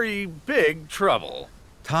very big trouble.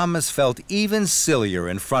 Thomas felt even sillier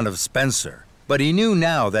in front of Spencer, but he knew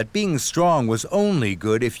now that being strong was only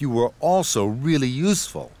good if you were also really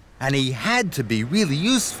useful. And he had to be really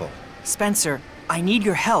useful. Spencer, I need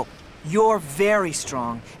your help. You're very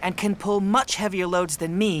strong and can pull much heavier loads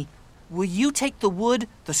than me. Will you take the wood,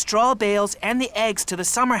 the straw bales, and the eggs to the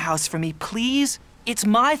summer house for me, please? It's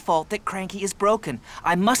my fault that Cranky is broken.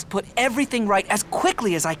 I must put everything right as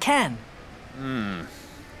quickly as I can.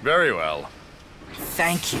 Very well.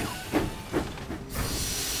 Thank you.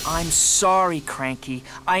 I'm sorry, Cranky.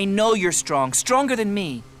 I know you're strong, stronger than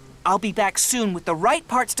me. I'll be back soon with the right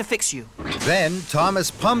parts to fix you. Then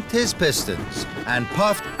Thomas pumped his pistons and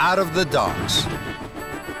puffed out of the docks.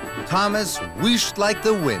 Thomas wheeshed like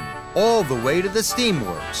the wind all the way to the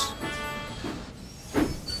steamworks.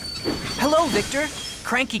 Hello, Victor.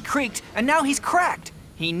 Cranky creaked, and now he's cracked.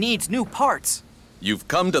 He needs new parts. You've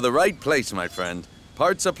come to the right place, my friend.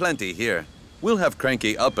 Parts aplenty here. We'll have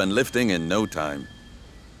Cranky up and lifting in no time.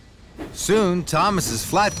 Soon, Thomas's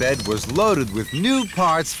flatbed was loaded with new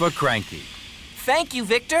parts for Cranky. Thank you,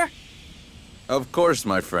 Victor. Of course,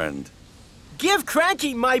 my friend. Give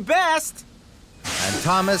Cranky my best! And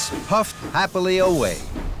Thomas puffed happily away.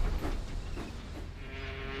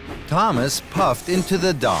 Thomas puffed into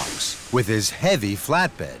the docks with his heavy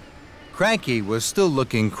flatbed. Cranky was still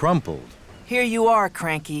looking crumpled. Here you are,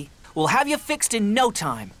 Cranky. We'll have you fixed in no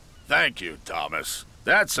time. Thank you, Thomas.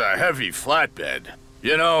 That's a heavy flatbed.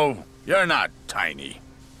 You know, you're not tiny.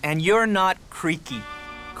 And you're not creaky.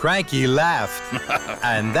 Cranky laughed,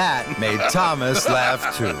 and that made Thomas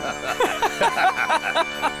laugh too.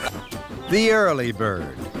 The early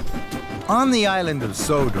bird. On the island of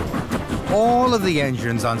Sodor, all of the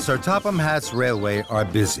engines on Sir Topham Hatt's railway are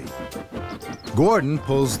busy. Gordon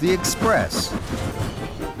pulls the express.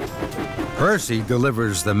 Percy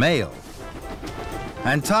delivers the mail.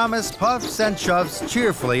 And Thomas puffs and shoves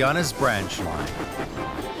cheerfully on his branch line.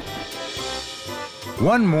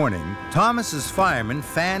 One morning, Thomas's fireman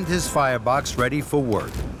fanned his firebox ready for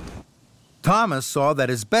work. Thomas saw that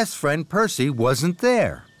his best friend Percy wasn't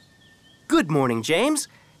there. Good morning, James.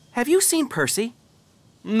 Have you seen Percy?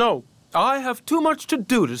 No, I have too much to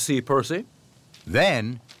do to see Percy.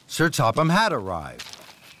 Then, Sir Topham Hatt arrived.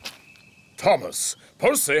 Thomas,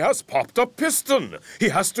 Percy has popped a piston. He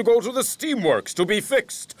has to go to the steamworks to be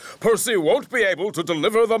fixed. Percy won't be able to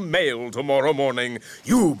deliver the mail tomorrow morning.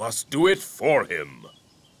 You must do it for him.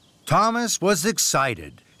 Thomas was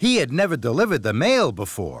excited. He had never delivered the mail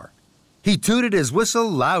before. He tooted his whistle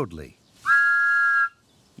loudly.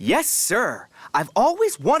 Yes, sir. I've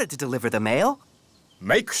always wanted to deliver the mail.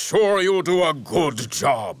 Make sure you do a good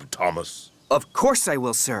job, Thomas. Of course I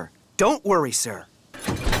will, sir. Don't worry, sir.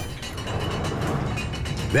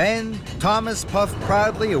 Then Thomas puffed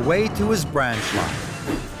proudly away to his branch line.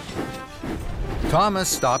 Thomas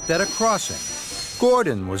stopped at a crossing.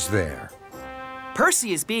 Gordon was there.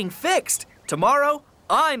 Percy is being fixed. Tomorrow,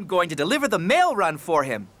 I'm going to deliver the mail run for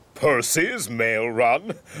him. Percy's mail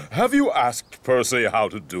run? Have you asked Percy how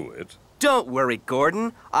to do it? Don't worry,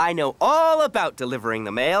 Gordon. I know all about delivering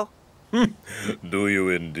the mail. Do you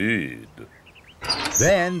indeed?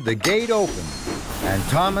 Then the gate opened, and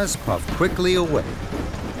Thomas puffed quickly away.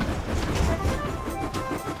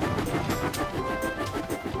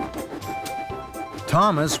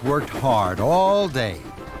 Thomas worked hard all day.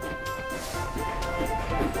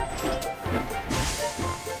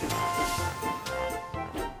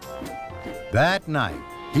 That night,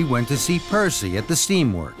 he went to see Percy at the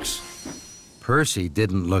steamworks. Percy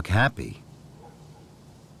didn't look happy.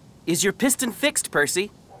 Is your piston fixed,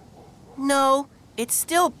 Percy? No, it's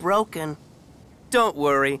still broken. Don't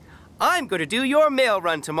worry. I'm going to do your mail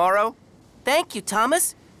run tomorrow. Thank you,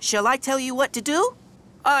 Thomas. Shall I tell you what to do?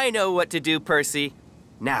 I know what to do, Percy.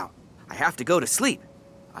 Now, I have to go to sleep.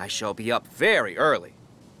 I shall be up very early.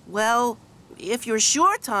 Well, if you're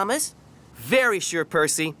sure, Thomas. Very sure,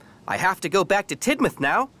 Percy. I have to go back to Tidmouth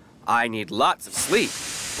now. I need lots of sleep.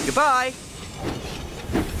 Goodbye.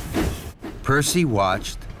 Percy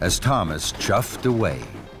watched as Thomas chuffed away.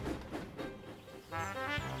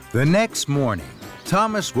 The next morning,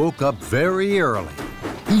 Thomas woke up very early.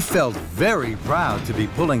 He felt very proud to be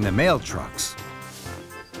pulling the mail trucks.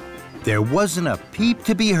 There wasn't a peep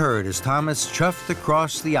to be heard as Thomas chuffed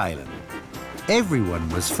across the island. Everyone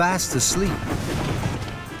was fast asleep.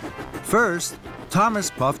 First, Thomas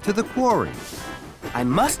puffed to the quarry. I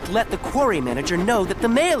must let the quarry manager know that the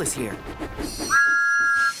mail is here.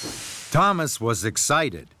 Thomas was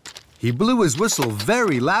excited. He blew his whistle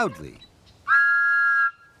very loudly.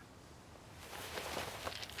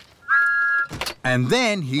 And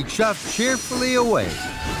then he chuffed cheerfully away.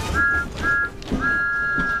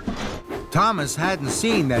 Thomas hadn't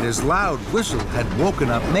seen that his loud whistle had woken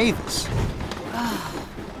up Mavis.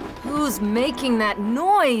 Who's making that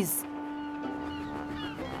noise?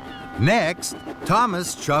 Next,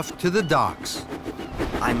 Thomas chuffed to the docks.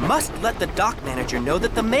 I must let the dock manager know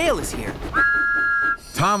that the mail is here.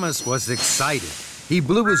 Thomas was excited. He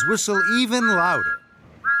blew his whistle even louder.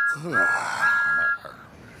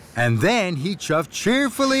 And then he chuffed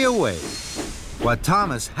cheerfully away. What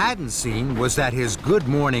Thomas hadn't seen was that his good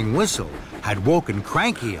morning whistle had woken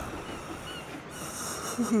Cranky up.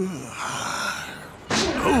 Who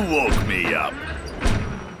woke me up?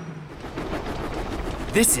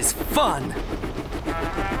 This is fun.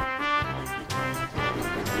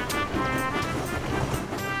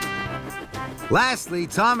 Lastly,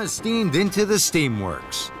 Thomas steamed into the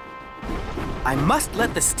steamworks. I must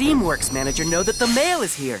let the steamworks manager know that the mail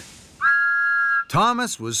is here.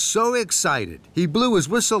 Thomas was so excited, he blew his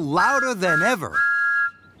whistle louder than ever.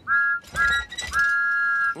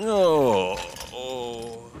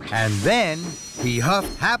 And then he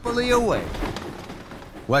huffed happily away.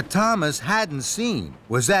 What Thomas hadn't seen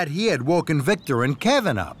was that he had woken Victor and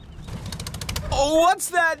Kevin up. Oh, what's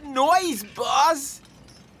that noise, boss?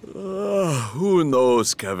 Who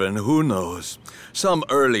knows, Kevin? Who knows? Some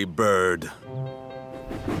early bird.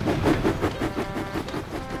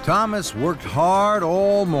 Thomas worked hard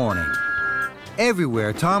all morning.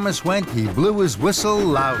 Everywhere Thomas went, he blew his whistle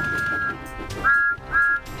loudly.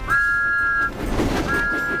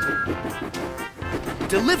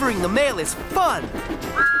 Delivering the mail is fun.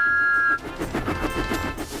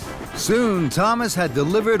 Soon, Thomas had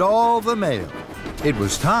delivered all the mail. It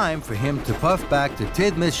was time for him to puff back to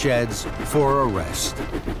Tidmouth Sheds for a rest.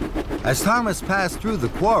 As Thomas passed through the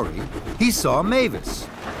quarry, he saw Mavis.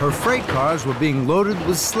 Her freight cars were being loaded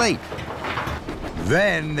with slate.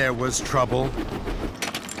 Then there was trouble.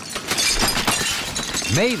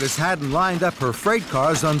 Mavis hadn't lined up her freight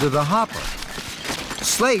cars under the hopper.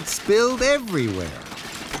 Slate spilled everywhere.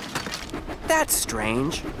 That's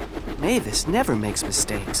strange. Mavis never makes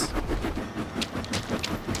mistakes.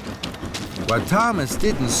 What Thomas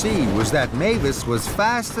didn't see was that Mavis was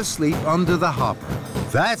fast asleep under the hopper.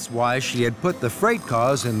 That's why she had put the freight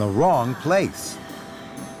cars in the wrong place.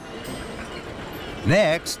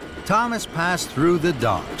 Next, Thomas passed through the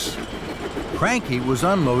docks. Cranky was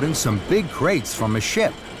unloading some big crates from a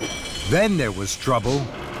ship. Then there was trouble.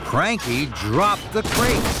 Cranky dropped the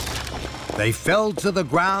crates. They fell to the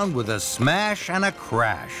ground with a smash and a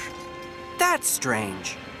crash. That's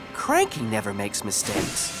strange. Cranky never makes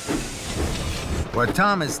mistakes. What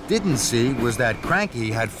Thomas didn't see was that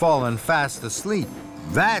Cranky had fallen fast asleep.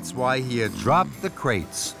 That's why he had dropped the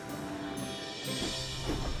crates.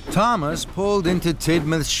 Thomas pulled into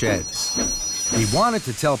Tidmouth Sheds. He wanted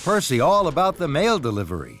to tell Percy all about the mail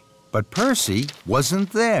delivery, but Percy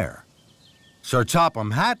wasn't there. Sir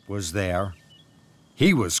Topham Hatt was there.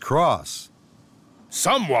 He was cross.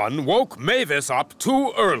 Someone woke Mavis up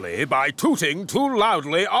too early by tooting too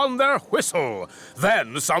loudly on their whistle.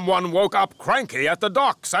 Then someone woke up Cranky at the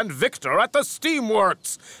docks and Victor at the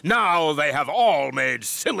steamworks. Now they have all made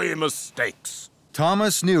silly mistakes.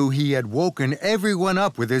 Thomas knew he had woken everyone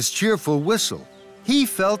up with his cheerful whistle. He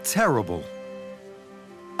felt terrible.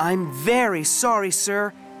 I'm very sorry,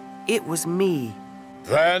 sir. It was me.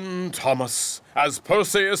 Then, Thomas, as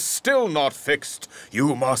Percy is still not fixed,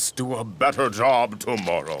 you must do a better job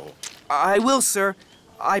tomorrow. I will, sir.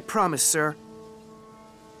 I promise, sir.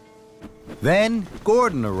 Then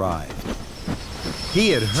Gordon arrived. He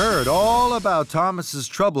had heard all about Thomas's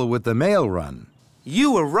trouble with the mail run.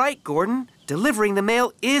 You were right, Gordon. Delivering the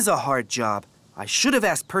mail is a hard job. I should have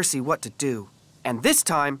asked Percy what to do. And this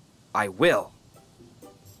time, I will.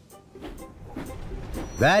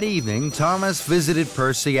 That evening, Thomas visited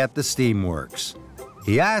Percy at the steamworks.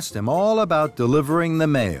 He asked him all about delivering the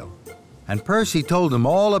mail, and Percy told him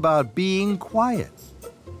all about being quiet.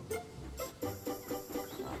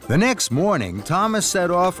 The next morning, Thomas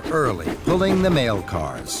set off early, pulling the mail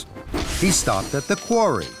cars. He stopped at the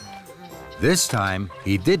quarry. This time,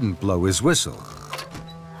 he didn't blow his whistle.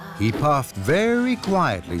 He puffed very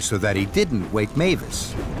quietly so that he didn't wake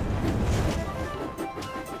Mavis.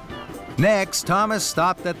 Next, Thomas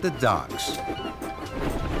stopped at the docks.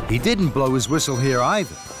 He didn't blow his whistle here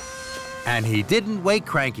either. And he didn't wake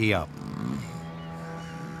Cranky up.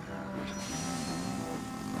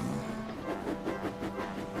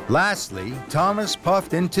 Lastly, Thomas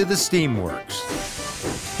puffed into the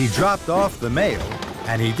steamworks. He dropped off the mail,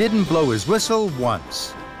 and he didn't blow his whistle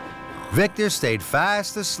once. Victor stayed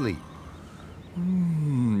fast asleep.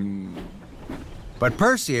 But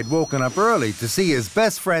Percy had woken up early to see his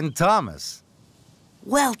best friend Thomas.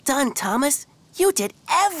 Well done, Thomas. You did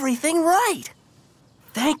everything right.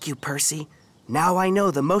 Thank you, Percy. Now I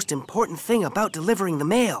know the most important thing about delivering the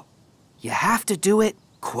mail. You have to do it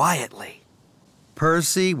quietly.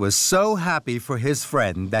 Percy was so happy for his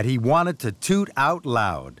friend that he wanted to toot out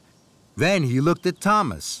loud. Then he looked at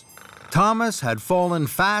Thomas. Thomas had fallen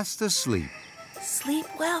fast asleep. Sleep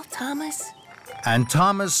well, Thomas. And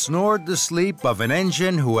Thomas snored the sleep of an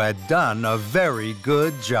engine who had done a very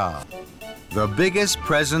good job. The biggest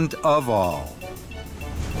present of all.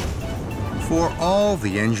 For all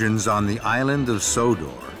the engines on the island of Sodor,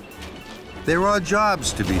 there are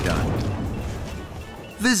jobs to be done,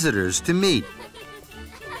 visitors to meet,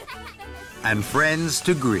 and friends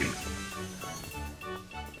to greet.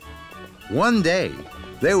 One day,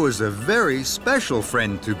 there was a very special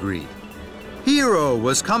friend to greet. Hero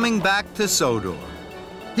was coming back to Sodor.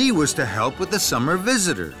 He was to help with the summer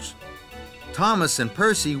visitors. Thomas and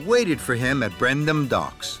Percy waited for him at Brendam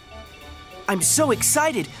Docks. I'm so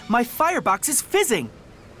excited! My firebox is fizzing!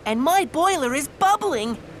 And my boiler is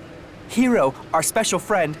bubbling! Hero, our special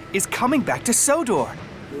friend, is coming back to Sodor.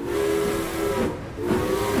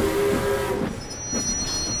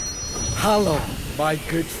 Hello, my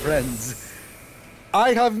good friends.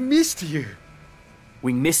 I have missed you.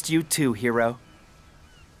 We missed you too, Hero.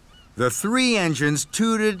 The three engines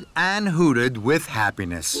tooted and hooted with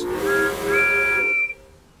happiness.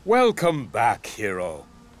 Welcome back, Hero.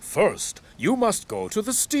 First, you must go to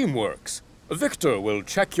the steamworks. Victor will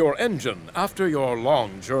check your engine after your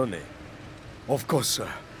long journey. Of course, sir.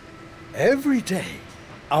 Every day,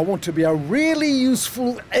 I want to be a really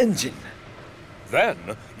useful engine.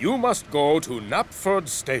 Then, you must go to Knapford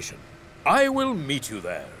Station. I will meet you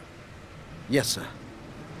there. Yes, sir.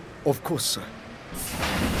 Of course, sir.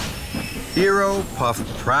 Hero puffed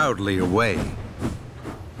proudly away.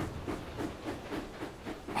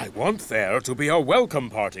 I want there to be a welcome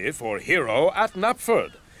party for Hero at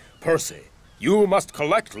Knapford. Percy, you must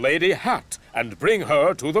collect Lady Hatt and bring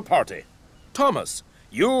her to the party. Thomas,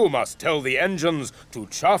 you must tell the engines to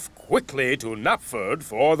chuff quickly to Knapford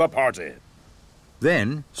for the party.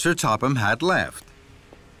 Then Sir Topham had left.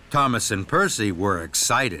 Thomas and Percy were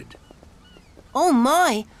excited. Oh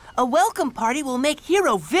my! A welcome party will make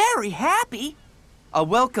Hero very happy. A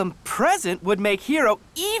welcome present would make Hero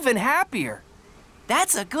even happier.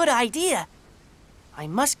 That's a good idea. I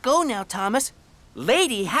must go now, Thomas.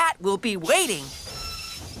 Lady Hatt will be waiting.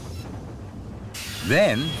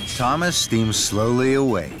 Then Thomas steamed slowly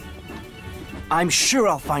away. I'm sure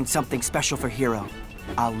I'll find something special for Hero.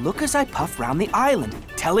 I'll look as I puff round the island,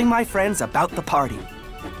 telling my friends about the party.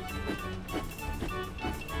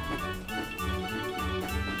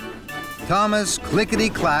 Thomas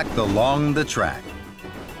clickety-clacked along the track.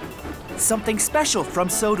 Something special from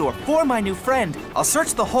Sodor for my new friend. I'll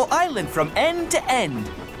search the whole island from end to end.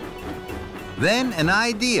 Then an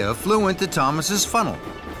idea flew into Thomas's funnel.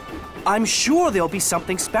 I'm sure there'll be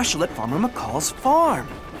something special at Farmer McCall's farm.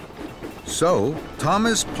 So,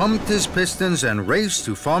 Thomas pumped his pistons and raced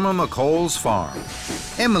to Farmer McCall's farm.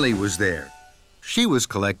 Emily was there. She was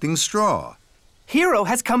collecting straw. Hero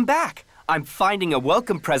has come back. I'm finding a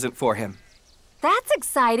welcome present for him. That's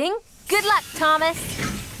exciting. Good luck, Thomas.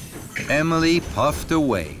 Emily puffed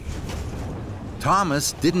away.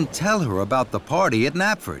 Thomas didn't tell her about the party at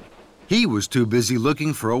Knapford. He was too busy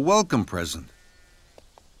looking for a welcome present.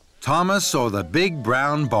 Thomas saw the big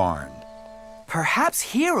brown barn. Perhaps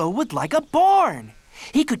Hero would like a barn.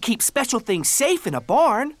 He could keep special things safe in a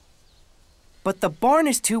barn. But the barn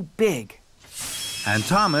is too big. And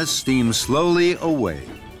Thomas steamed slowly away.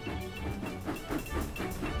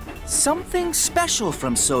 Something special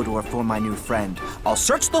from Sodor for my new friend. I'll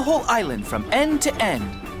search the whole island from end to end.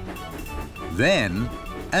 Then,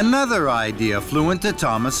 another idea flew into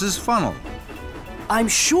Thomas's funnel. I'm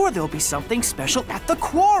sure there'll be something special at the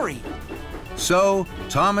quarry. So,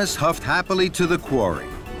 Thomas huffed happily to the quarry.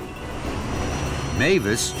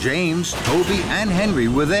 Mavis, James, Toby, and Henry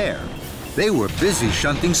were there. They were busy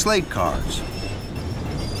shunting slate cars.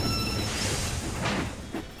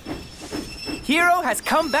 Hero has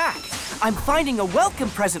come back. I'm finding a welcome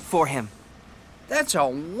present for him. That's a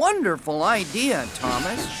wonderful idea,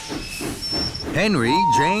 Thomas. Henry,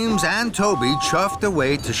 James, and Toby chuffed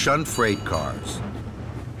away to shunt freight cars.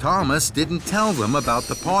 Thomas didn't tell them about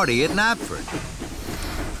the party at Knapford.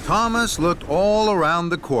 Thomas looked all around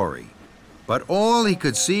the quarry, but all he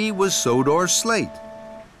could see was Sodor's slate.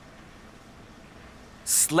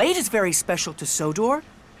 Slate is very special to Sodor,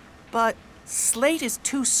 but slate is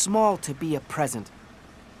too small to be a present.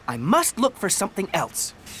 I must look for something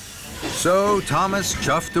else. So Thomas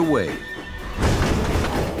chuffed away.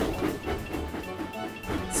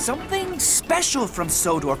 Something special from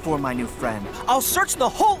Sodor for my new friend. I'll search the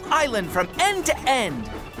whole island from end to end.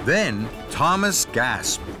 Then Thomas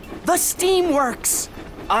gasped. The steamworks!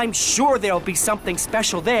 I'm sure there'll be something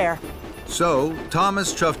special there. So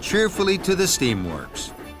Thomas chuffed cheerfully to the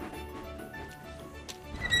steamworks.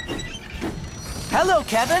 Hello,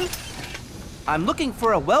 Kevin. I'm looking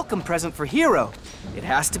for a welcome present for Hero. It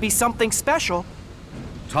has to be something special.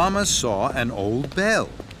 Thomas saw an old bell.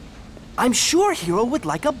 I'm sure Hero would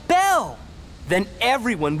like a bell. Then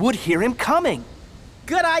everyone would hear him coming.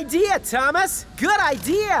 Good idea, Thomas. Good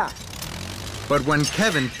idea. But when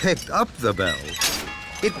Kevin picked up the bell,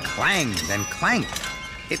 it clanged and clanked.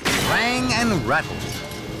 It rang and rattled.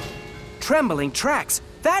 Trembling tracks.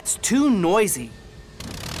 That's too noisy.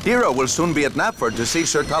 Hero will soon be at Knapford to see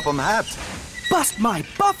Sir Topham Hatt. Bust my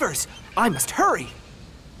buffers! I must hurry.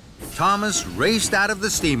 Thomas raced out of the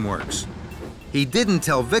steamworks. He didn't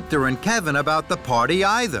tell Victor and Kevin about the party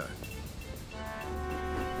either.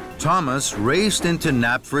 Thomas raced into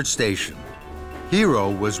Knapford Station. Hero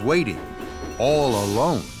was waiting, all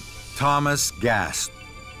alone. Thomas gasped.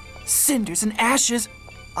 Cinders and ashes.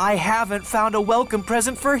 I haven't found a welcome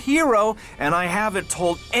present for Hero, and I haven't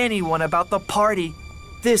told anyone about the party.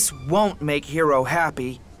 This won't make Hero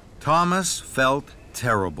happy. Thomas felt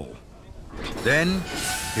terrible. Then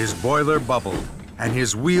his boiler bubbled and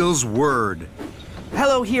his wheels whirred.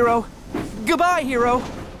 Hello, Hero. Goodbye, Hero.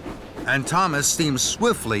 And Thomas steamed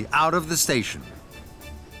swiftly out of the station.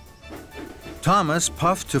 Thomas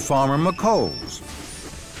puffed to Farmer McCall's.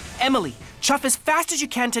 Emily, chuff as fast as you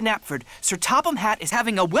can to Knapford. Sir Topham Hatt is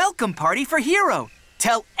having a welcome party for Hero.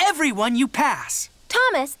 Tell everyone you pass.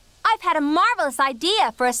 Thomas, I've had a marvelous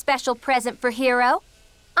idea for a special present for Hero.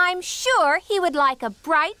 I'm sure he would like a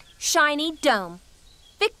bright, shiny dome.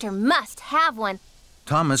 Victor must have one.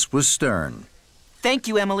 Thomas was stern. Thank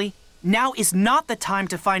you, Emily. Now is not the time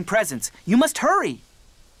to find presents. You must hurry.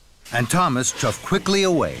 And Thomas chuffed quickly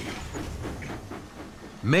away.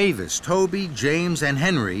 Mavis, Toby, James, and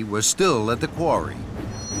Henry were still at the quarry.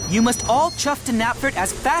 You must all chuff to Knapford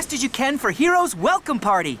as fast as you can for Hero's welcome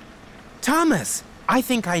party. Thomas, I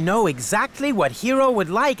think I know exactly what Hero would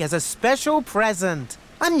like as a special present.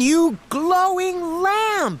 A new glowing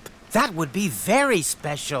lamp. That would be very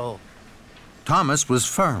special. Thomas was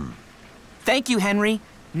firm. Thank you, Henry.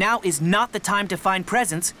 Now is not the time to find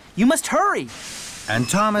presents. You must hurry. And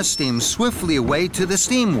Thomas steamed swiftly away to the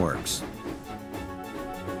steamworks.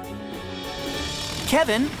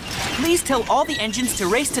 Kevin, please tell all the engines to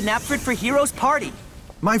race to Knapford for Hero's party.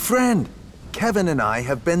 My friend, Kevin and I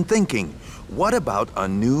have been thinking, what about a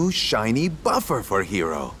new shiny buffer for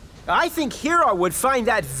Hero? I think Hero would find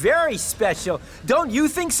that very special. Don't you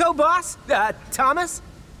think so, boss? Thomas?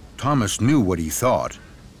 Thomas knew what he thought.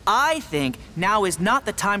 I think now is not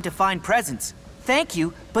the time to find presents. Thank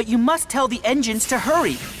you, but you must tell the engines to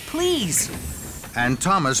hurry, please. And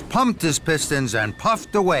Thomas pumped his pistons and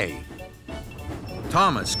puffed away.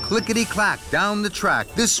 Thomas clickety-clacked down the track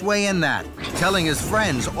this way and that, telling his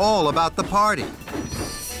friends all about the party.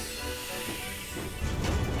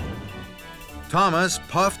 Thomas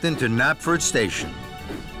puffed into Knapford Station.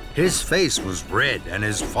 His face was red and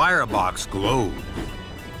his firebox glowed.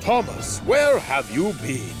 Thomas, where have you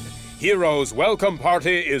been? Hero's welcome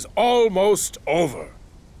party is almost over.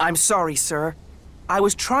 I'm sorry, sir. I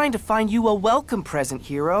was trying to find you a welcome present,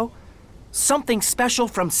 Hero. Something special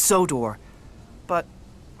from Sodor. But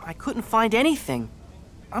I couldn't find anything.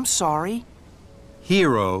 I'm sorry.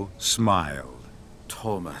 Hero smiled.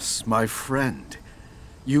 Thomas, my friend,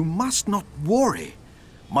 you must not worry.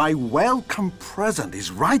 My welcome present is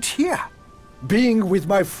right here. Being with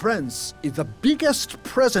my friends is the biggest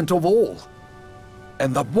present of all.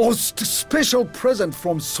 And the most special present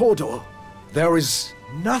from Sodor. There is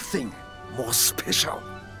nothing more special.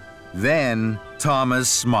 Then Thomas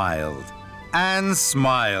smiled and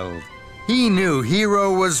smiled. He knew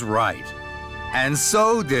Hero was right. And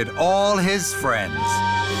so did all his friends.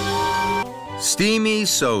 Steamy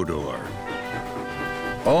Sodor.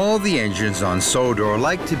 All the engines on Sodor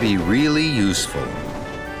like to be really useful.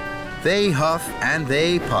 They huff and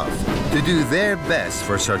they puff to do their best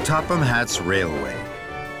for Sir Topham Hatt's railway.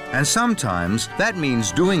 And sometimes that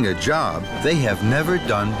means doing a job they have never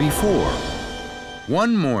done before.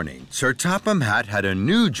 One morning, Sir Topham Hatt had a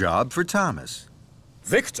new job for Thomas.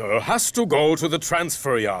 Victor has to go to the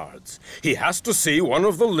transfer yards. He has to see one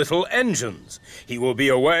of the little engines. He will be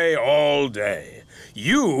away all day.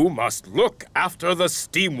 You must look after the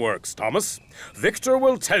steamworks, Thomas. Victor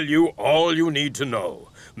will tell you all you need to know.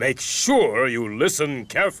 Make sure you listen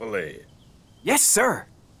carefully. Yes, sir.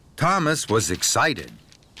 Thomas was excited.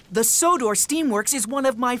 The Sodor Steamworks is one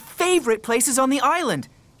of my favorite places on the island.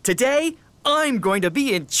 Today, I'm going to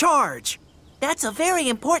be in charge. That's a very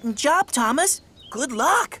important job, Thomas. Good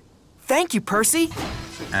luck. Thank you, Percy.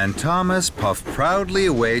 And Thomas puffed proudly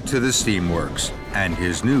away to the steamworks and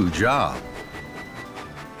his new job.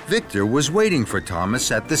 Victor was waiting for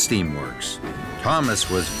Thomas at the steamworks. Thomas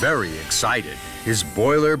was very excited. His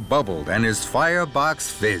boiler bubbled and his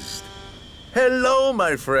firebox fizzed. Hello,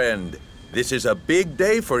 my friend. This is a big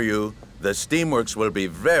day for you. The steamworks will be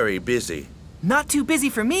very busy. Not too busy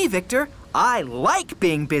for me, Victor. I like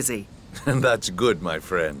being busy. That's good, my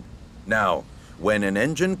friend. Now, when an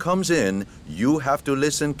engine comes in, you have to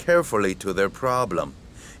listen carefully to their problem.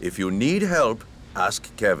 If you need help,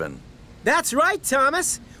 ask Kevin. That's right,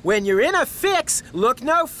 Thomas. When you're in a fix, look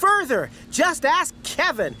no further. Just ask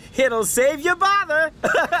Kevin. It'll save you bother.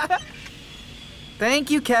 Thank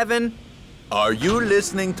you, Kevin. Are you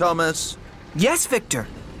listening, Thomas? Yes, Victor.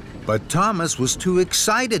 But Thomas was too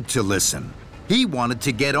excited to listen. He wanted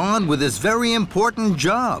to get on with his very important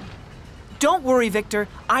job. Don't worry, Victor.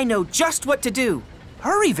 I know just what to do.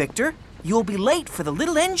 Hurry, Victor. You'll be late for the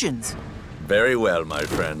little engines. Very well, my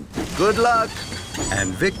friend. Good luck.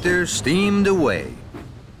 And Victor steamed away.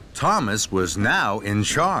 Thomas was now in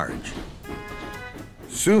charge.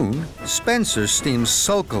 Soon, Spencer steamed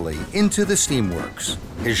sulkily into the steamworks.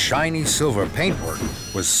 His shiny silver paintwork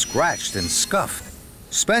was scratched and scuffed.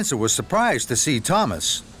 Spencer was surprised to see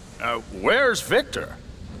Thomas. Where's Victor?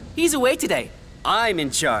 He's away today. I'm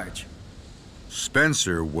in charge.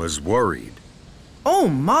 Spencer was worried. Oh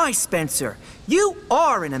my, Spencer. You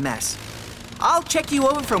are in a mess. I'll check you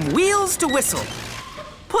over from wheels to whistle.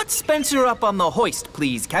 Put Spencer up on the hoist,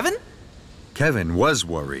 please, Kevin. Kevin was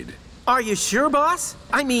worried. Are you sure, boss?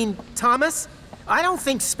 I mean, Thomas? I don't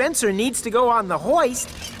think Spencer needs to go on the hoist.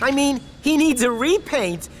 I mean, he needs a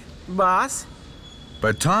repaint, boss.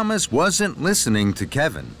 But Thomas wasn't listening to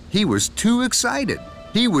Kevin. He was too excited.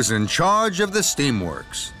 He was in charge of the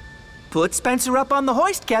steamworks. Put Spencer up on the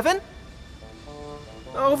hoist, Kevin.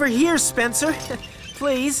 Over here, Spencer.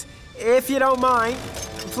 Please, if you don't mind.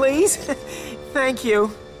 Please. Thank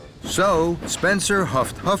you. So, Spencer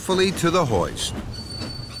huffed huffily to the hoist.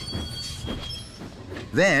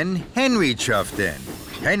 Then Henry chuffed in.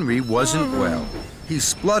 Henry wasn't well. He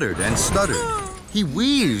spluttered and stuttered. He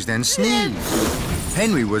wheezed and sneezed.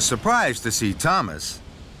 Henry was surprised to see Thomas.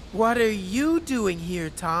 What are you doing here,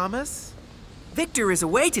 Thomas? Victor is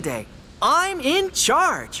away today. I'm in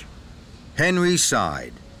charge. Henry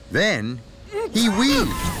sighed. Then he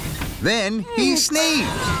wheezed. Then he sneezed.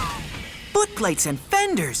 Footplates and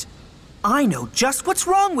fenders. I know just what's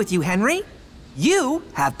wrong with you, Henry. You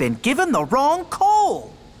have been given the wrong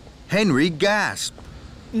coal. Henry gasped.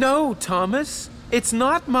 No, Thomas. It's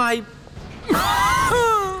not my...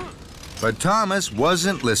 But Thomas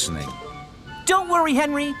wasn't listening. Don't worry,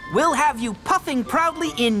 Henry. We'll have you puffing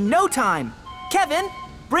proudly in no time. Kevin,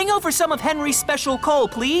 bring over some of Henry's special coal,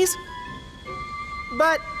 please.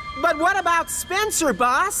 But what about Spencer,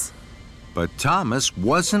 boss? But Thomas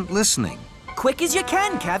wasn't listening. Quick as you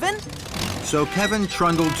can, Kevin. So Kevin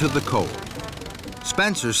trundled to the coal.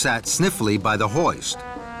 Spencer sat sniffly by the hoist.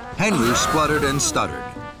 Henry spluttered and stuttered.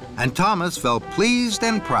 And Thomas felt pleased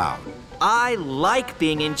and proud. I like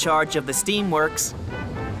being in charge of the steamworks.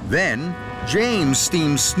 Then James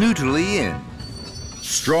steamed snootily in.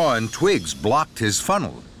 Straw and twigs blocked his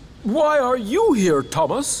funnel. Why are you here,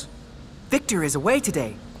 Thomas? Victor is away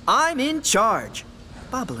today. I'm in charge.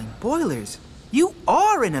 Bubbling boilers. You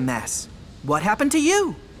are in a mess. What happened to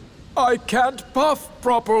you? I can't puff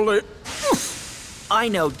properly. I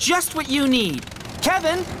know just what you need.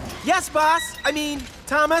 Kevin! Yes, boss. I mean,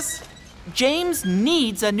 Thomas. James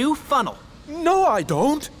needs a new funnel. No, I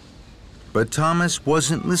don't. But Thomas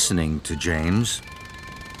wasn't listening to James.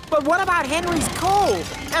 But what about Henry's coal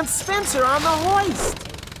and Spencer on the hoist?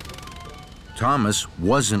 Thomas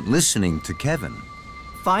wasn't listening to Kevin.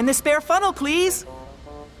 Find the spare funnel, please.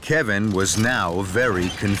 Kevin was now very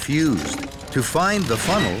confused. To find the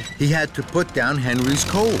funnel, he had to put down Henry's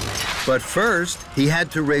coal. But first, he had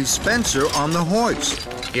to raise Spencer on the hoist.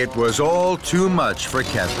 It was all too much for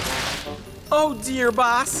Kevin. Oh, dear,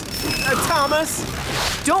 boss. Thomas.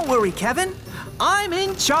 Don't worry, Kevin. I'm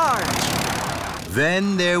in charge.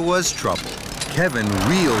 Then there was trouble. Kevin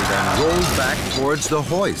reeled and rolled back towards the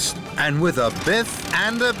hoist. And with a biff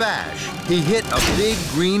and a bash, he hit a big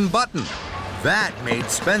green button. That made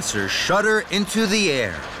Spencer shudder into the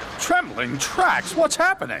air. Trembling tracks, what's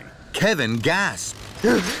happening? Kevin gasped.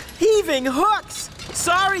 Heaving hooks!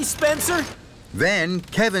 Sorry, Spencer. Then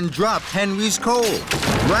Kevin dropped Henry's coal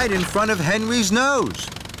right in front of Henry's nose.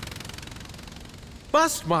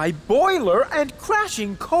 Bust my boiler and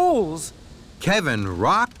crashing coals. Kevin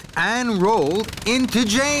rocked and rolled into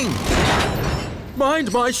James.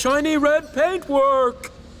 Mind my shiny red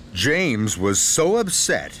paintwork. James was so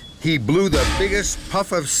upset, he blew the biggest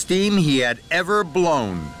puff of steam he had ever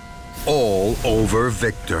blown. All over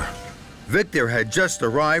Victor. Victor had just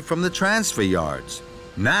arrived from the transfer yards.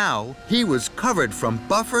 Now he was covered from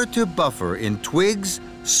buffer to buffer in twigs,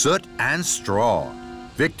 soot, and straw.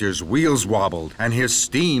 Victor's wheels wobbled and his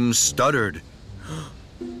steam stuttered.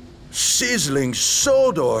 Sizzling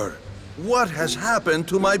Sodor! What has happened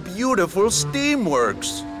to my beautiful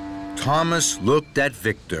steamworks? Thomas looked at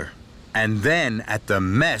Victor, and then at the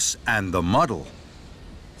mess and the muddle.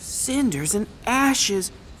 Cinders and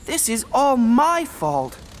ashes. This is all my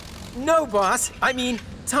fault. No, boss. I mean,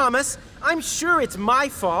 Thomas, I'm sure it's my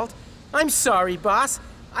fault. I'm sorry, boss.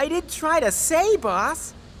 I did try to say,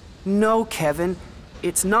 boss. No, Kevin.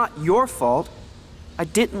 It's not your fault. I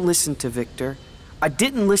didn't listen to Victor. I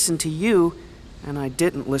didn't listen to you. And I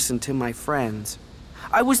didn't listen to my friends.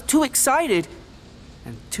 I was too excited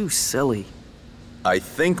and too silly. I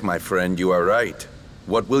think, my friend, you are right.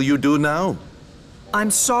 What will you do now? I'm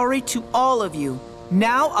sorry to all of you.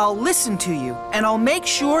 Now I'll listen to you, and I'll make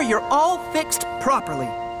sure you're all fixed properly.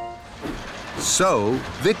 So,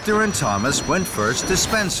 Victor and Thomas went first to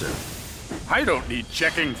Spencer. I don't need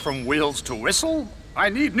checking from wheels to whistle. I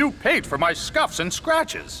need new paint for my scuffs and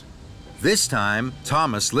scratches. This time,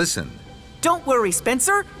 Thomas listened. Don't worry,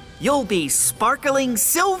 Spencer. You'll be sparkling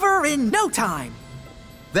silver in no time.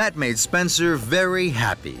 That made Spencer very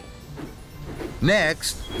happy.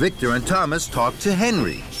 Next, Victor and Thomas talked to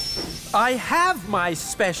Henry. I have my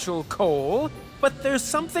special coal, but there's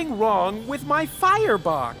something wrong with my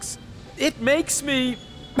firebox. It makes me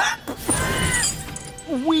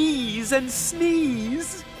wheeze and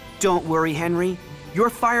sneeze. Don't worry, Henry. Your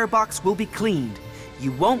firebox will be cleaned.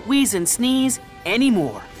 You won't wheeze and sneeze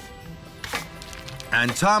anymore.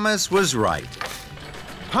 And Thomas was right.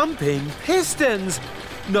 Pumping pistons.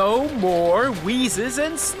 No more wheezes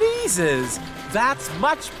and sneezes. That's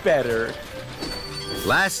much better.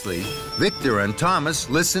 Lastly, Victor and Thomas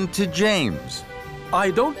listened to James. I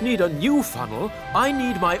don't need a new funnel. I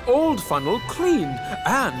need my old funnel cleaned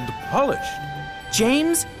and polished.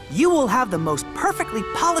 James, you will have the most perfectly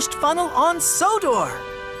polished funnel on Sodor.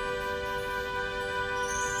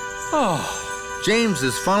 Oh.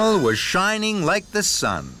 James's funnel was shining like the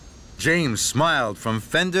sun. James smiled from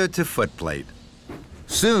fender to footplate.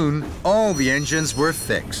 Soon, all the engines were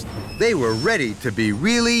fixed. They were ready to be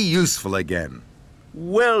really useful again.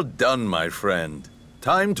 Well done, my friend.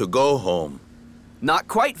 Time to go home. Not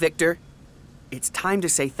quite, Victor. It's time to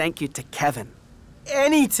say thank you to Kevin.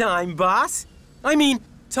 Anytime, boss. I mean,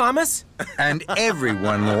 Thomas. And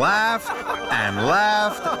everyone laughed and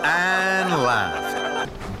laughed and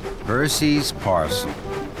laughed. Percy's parcel.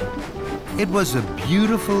 It was a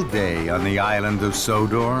beautiful day on the island of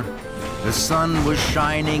Sodor. The sun was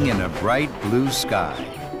shining in a bright blue sky.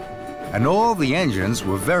 And all the engines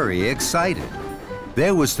were very excited.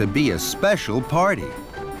 There was to be a special party.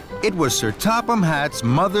 It was Sir Topham Hatt's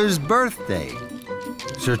mother's birthday.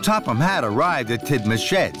 Sir Topham Hatt arrived at Tidmouth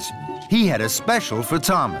Sheds. He had a special for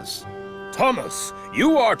Thomas. Thomas,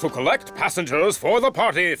 you are to collect passengers for the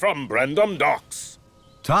party from Brendam Docks.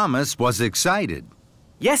 Thomas was excited.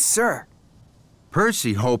 Yes, sir.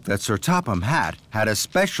 Percy hoped that Sir Topham Hatt had a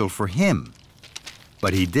special for him,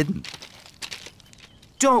 but he didn't.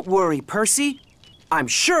 Don't worry, Percy. I'm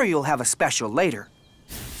sure you'll have a special later.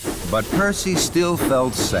 But Percy still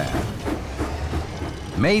felt sad.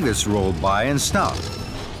 Mavis rolled by and stopped.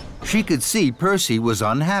 She could see Percy was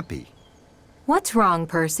unhappy. What's wrong,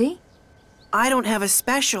 Percy? I don't have a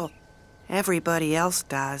special. Everybody else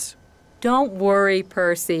does. Don't worry,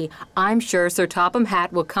 Percy. I'm sure Sir Topham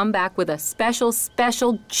Hatt will come back with a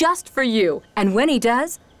special just for you. And when he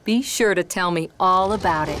does, be sure to tell me all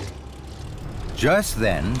about it. Just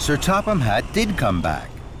then, Sir Topham Hatt did come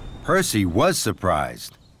back. Percy was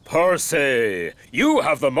surprised. Percy, you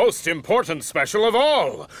have the most important special of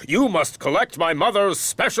all. You must collect my mother's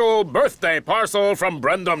special birthday parcel from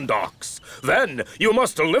Brendam Docks. Then you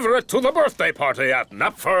must deliver it to the birthday party at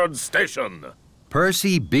Knapford Station.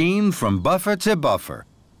 Percy beamed from buffer to buffer.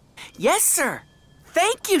 Yes, sir.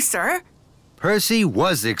 Thank you, sir. Percy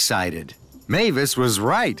was excited. Mavis was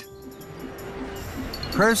right.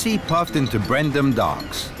 Percy puffed into Brendam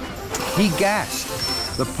Docks. He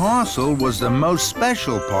gasped. The parcel was the most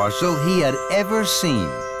special parcel he had ever seen.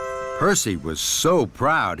 Percy was so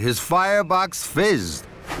proud his firebox fizzed.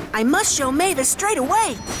 I must show Mavis straight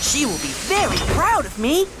away. She will be very proud of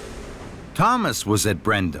me. Thomas was at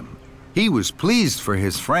Brendam. He was pleased for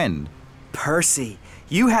his friend. Percy,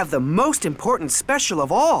 you have the most important special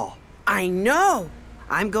of all. I know.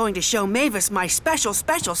 I'm going to show Mavis my special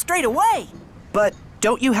straight away. But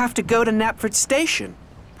don't you have to go to Knapford Station?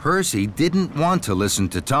 Percy didn't want to listen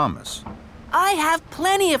to Thomas. I have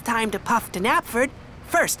plenty of time to puff to Knapford.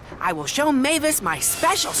 First, I will show Mavis my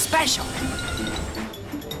special.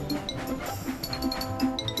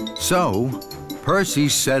 So, Percy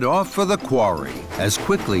set off for the quarry as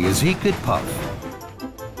quickly as he could puff.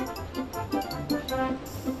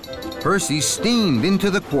 Percy steamed into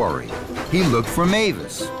the quarry. He looked for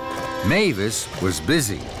Mavis. Mavis was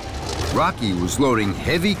busy. Rocky was loading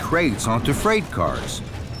heavy crates onto freight cars,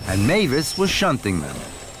 and Mavis was shunting them.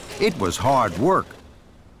 It was hard work.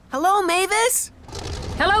 Hello, Mavis.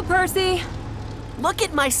 Hello, Percy. Look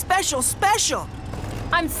at my special.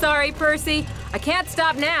 I'm sorry, Percy. I can't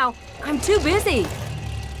stop now. I'm too busy.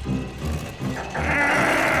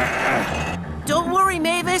 Don't worry,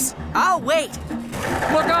 Mavis. I'll wait.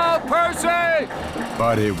 Look out, Percy!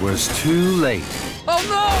 But it was too late. Oh,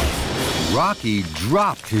 no! Rocky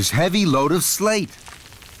dropped his heavy load of slate.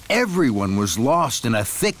 Everyone was lost in a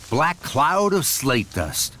thick black cloud of slate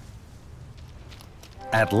dust.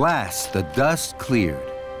 At last, the dust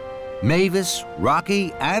cleared. Mavis,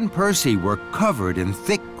 Rocky, and Percy were covered in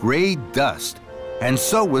thick gray dust, and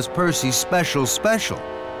so was Percy's special.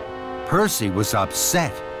 Percy was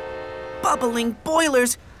upset. Bubbling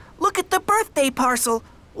boilers! Look at the birthday parcel!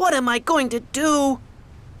 What am I going to do?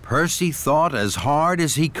 Percy thought as hard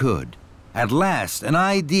as he could. At last, an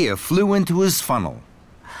idea flew into his funnel.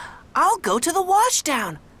 I'll go to the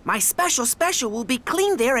washdown. My special will be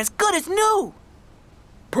cleaned there as good as new.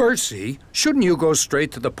 Percy, shouldn't you go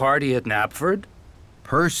straight to the party at Knapford?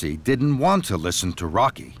 Percy didn't want to listen to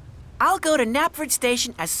Rocky. I'll go to Knapford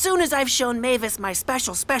Station as soon as I've shown Mavis my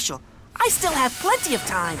special. I still have plenty of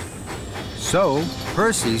time. So,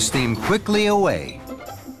 Percy steamed quickly away.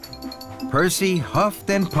 Percy huffed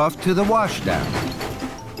and puffed to the washdown.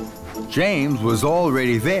 James was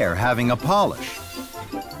already there having a polish.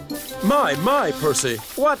 My, Percy,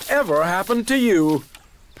 whatever happened to you?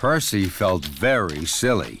 Percy felt very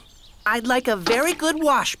silly. I'd like a very good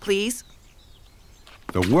wash, please.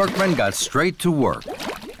 The workmen got straight to work.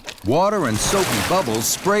 Water and soapy bubbles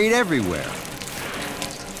sprayed everywhere.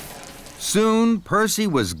 Soon, Percy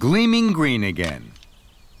was gleaming green again.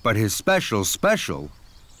 But his special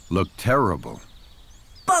looked terrible.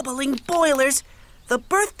 Bubbling boilers! The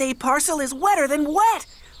birthday parcel is wetter than wet!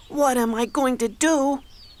 What am I going to do?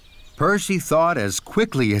 Percy thought as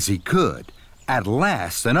quickly as he could. At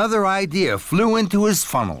last, another idea flew into his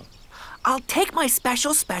funnel. I'll take my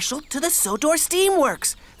special to the Sodor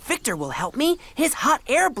Steamworks. Victor will help me. His hot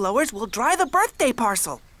air blowers will dry the birthday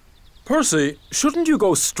parcel. Percy, shouldn't you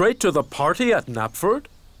go straight to the party at Knapford?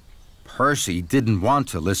 Percy didn't want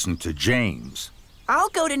to listen to James. I'll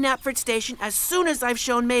go to Knapford Station as soon as I've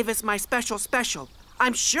shown Mavis my special.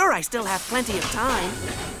 I'm sure I still have plenty of time.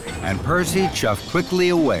 And Percy chuffed quickly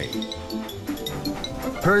away.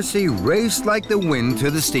 Percy raced like the wind to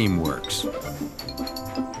the steamworks.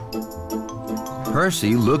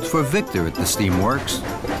 Percy looked for Victor at the steamworks.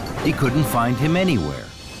 He couldn't find him anywhere.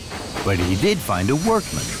 But he did find a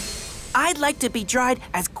workman. I'd like to be dried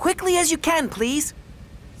as quickly as you can, please.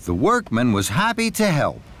 The workman was happy to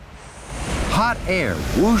help. Hot air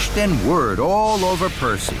whooshed and whirred all over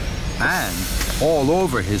Percy and all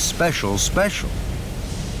over his special.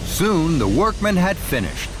 Soon the workman had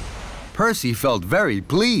finished. Percy felt very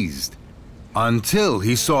pleased until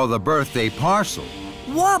he saw the birthday parcel.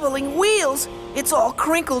 Wobbling wheels! It's all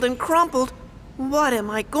crinkled and crumpled. What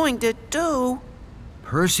am I going to do?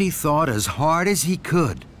 Percy thought as hard as he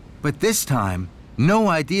could, but this time, no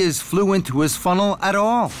ideas flew into his funnel at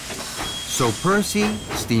all. So Percy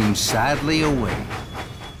steamed sadly away.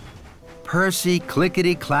 Percy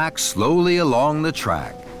clickety-clacked slowly along the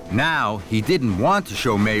track. Now he didn't want to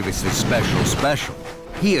show Mavis his special.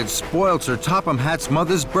 He had spoiled Sir Topham Hatt's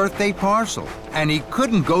mother's birthday parcel, and he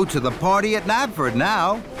couldn't go to the party at Knapford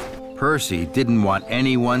now. Percy didn't want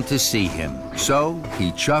anyone to see him, so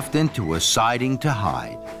he chuffed into a siding to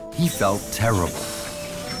hide. He felt terrible.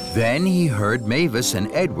 Then he heard Mavis and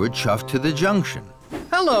Edward chuff to the junction.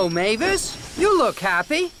 Hello, Mavis. You look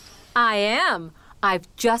happy. I am. I've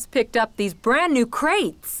just picked up these brand new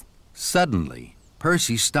crates. Suddenly,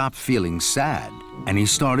 Percy stopped feeling sad, and he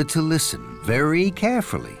started to listen very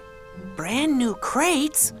carefully. Brand new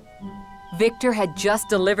crates? Victor had just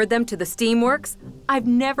delivered them to the steamworks. I've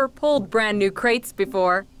never pulled brand new crates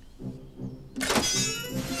before.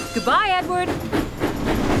 Goodbye, Edward.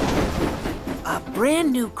 A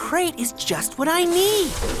brand new crate is just what I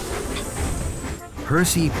need.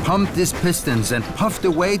 Percy pumped his pistons and puffed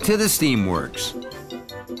away to the steamworks.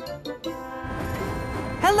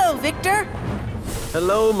 Hello, Victor.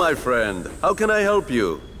 Hello, my friend. How can I help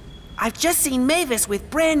you? I've just seen Mavis with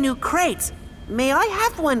brand new crates. May I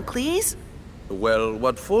have one, please? Well,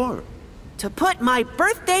 what for? To put my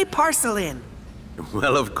birthday parcel in.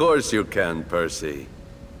 Well, of course you can, Percy.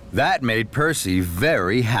 That made Percy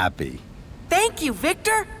very happy. Thank you,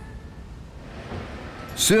 Victor.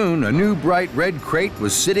 Soon, a new bright red crate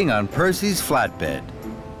was sitting on Percy's flatbed.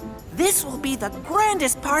 This will be the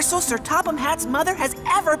grandest parcel Sir Topham Hatt's mother has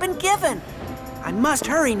ever been given. I must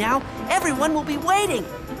hurry now. Everyone will be waiting.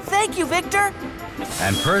 Thank you, Victor.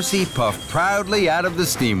 And Percy puffed proudly out of the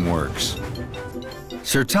steamworks.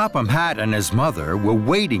 Sir Topham Hatt and his mother were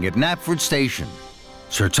waiting at Knapford Station.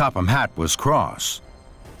 Sir Topham Hatt was cross.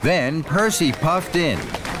 Then Percy puffed in.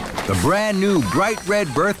 The brand new bright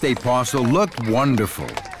red birthday parcel looked wonderful.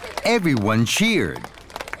 Everyone cheered.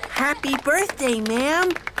 Happy birthday,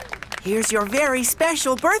 ma'am. Here's your very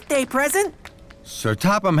special birthday present. Sir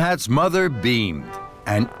Topham Hatt's mother beamed,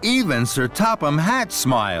 and even Sir Topham Hatt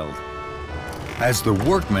smiled. As the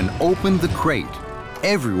workmen opened the crate,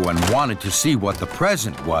 everyone wanted to see what the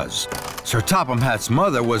present was. Sir Topham Hatt's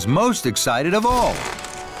mother was most excited of all.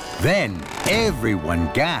 Then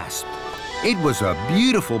everyone gasped. It was a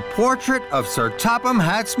beautiful portrait of Sir Topham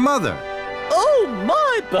Hatt's mother. Oh,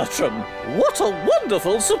 my Bertram! What a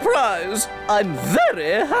wonderful surprise! I'm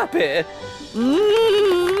very happy.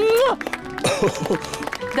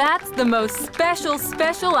 That's the most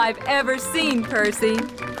special I've ever seen, Percy.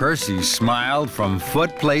 Percy smiled from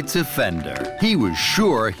footplate to fender. He was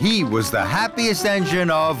sure he was the happiest engine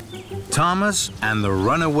of Thomas and the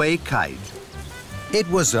Runaway Kite. It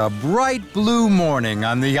was a bright blue morning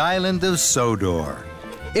on the island of Sodor.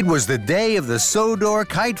 It was the day of the Sodor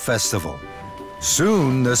Kite Festival.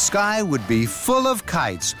 Soon the sky would be full of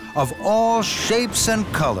kites of all shapes and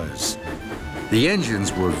colors. The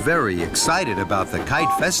engines were very excited about the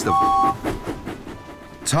Kite Festival.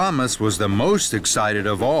 Thomas was the most excited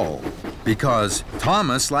of all because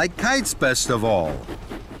Thomas liked kites best of all.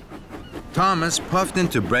 Thomas puffed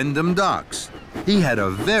into Brendam Docks. He had a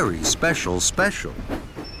very special.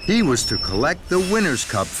 He was to collect the winner's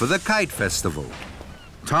cup for the Kite Festival.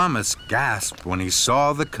 Thomas gasped when he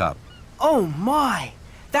saw the cup. Oh my!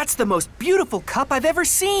 That's the most beautiful cup I've ever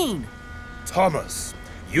seen! Thomas,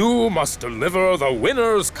 you must deliver the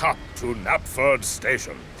winner's cup to Knapford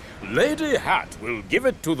Station. Lady Hatt will give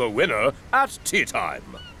it to the winner at tea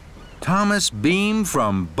time. Thomas beamed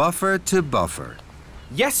from buffer to buffer.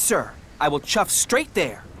 Yes, sir. I will chuff straight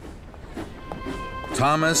there.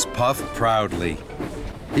 Thomas puffed proudly.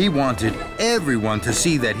 He wanted everyone to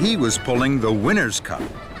see that he was pulling the winner's cup.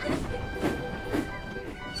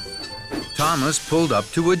 Thomas pulled up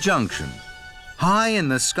to a junction. High in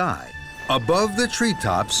the sky, above the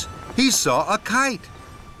treetops, he saw a kite.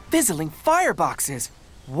 Fizzling fireboxes.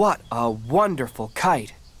 What a wonderful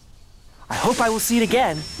kite. I hope I will see it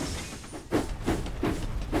again.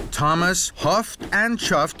 Thomas huffed and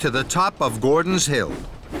chuffed to the top of Gordon's Hill.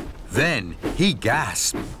 Then he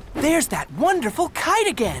gasped. There's that wonderful kite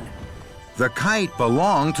again. The kite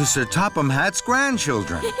belonged to Sir Topham Hatt's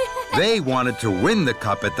grandchildren. They wanted to win the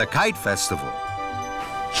cup at the kite festival.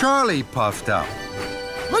 Charlie puffed up.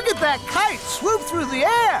 Look at that kite swoop through the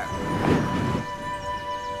air.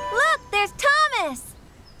 Look, there's Thomas.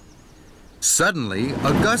 Suddenly,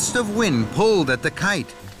 a gust of wind pulled at the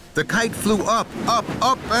kite. The kite flew up, up,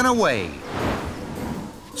 up, and away.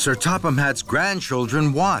 Sir Topham Hatt's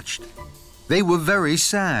grandchildren watched. They were very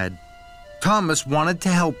sad. Thomas wanted to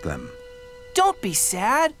help them. Don't be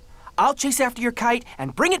sad. I'll chase after your kite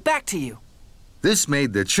and bring it back to you. This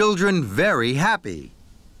made the children very happy.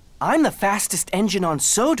 I'm the fastest engine on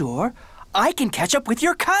Sodor. I can catch up with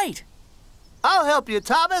your kite. I'll help you,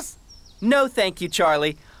 Thomas. No, thank you,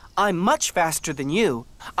 Charlie. I'm much faster than you.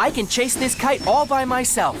 I can chase this kite all by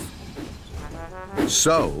myself.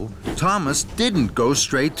 So, Thomas didn't go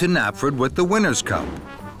straight to Knapford with the Winner's Cup.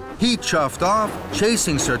 He chuffed off,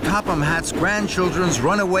 chasing Sir Topham Hatt's grandchildren's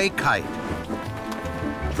runaway kite.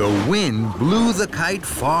 The wind blew the kite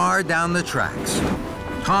far down the tracks.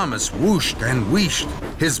 Thomas whooshed and wheeshed.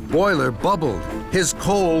 His boiler bubbled. His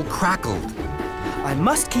coal crackled. I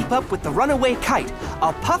must keep up with the runaway kite.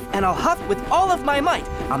 I'll puff and I'll huff with all of my might.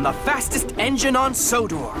 I'm the fastest engine on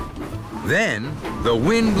Sodor. Then, the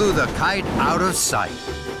wind blew the kite out of sight.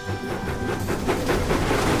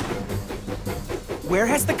 Where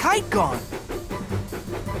has the kite gone?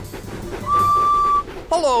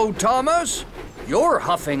 Hello, Thomas. You're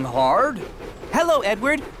huffing hard. Hello,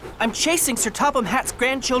 Edward. I'm chasing Sir Topham Hatt's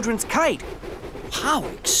grandchildren's kite. How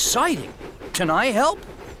exciting. Can I help?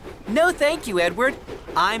 No, thank you, Edward.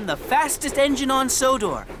 I'm the fastest engine on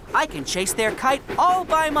Sodor. I can chase their kite all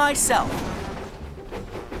by myself.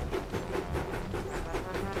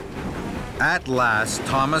 At last,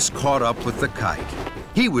 Thomas caught up with the kite.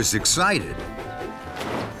 He was excited.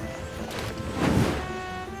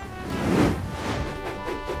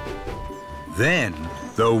 Then,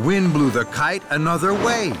 the wind blew the kite another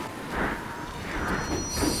way.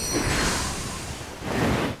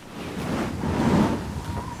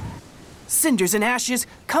 Cinders and ashes,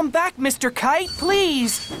 come back, Mr. Kite,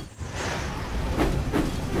 please.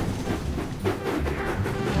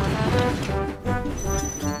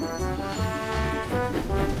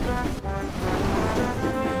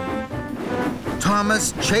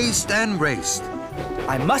 Thomas chased and raced.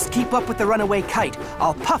 I must keep up with the runaway kite.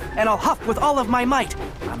 I'll puff and I'll huff with all of my might.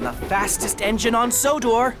 I'm the fastest engine on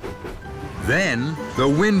Sodor. Then, the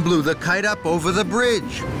wind blew the kite up over the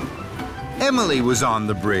bridge. Emily was on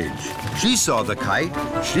the bridge. She saw the kite.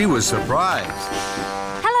 She was surprised.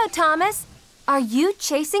 Hello, Thomas. Are you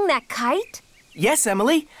chasing that kite? Yes,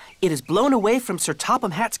 Emily. It is blown away from Sir Topham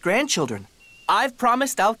Hatt's grandchildren. I've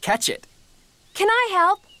promised I'll catch it. Can I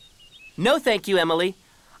help? No, thank you, Emily.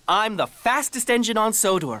 I'm the fastest engine on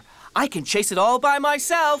Sodor. I can chase it all by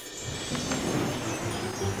myself.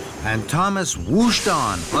 And Thomas whooshed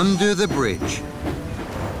on under the bridge.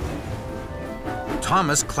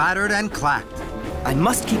 Thomas clattered and clacked. I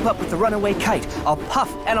must keep up with the runaway kite. I'll puff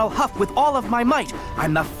and I'll huff with all of my might.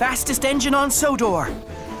 I'm the fastest engine on Sodor.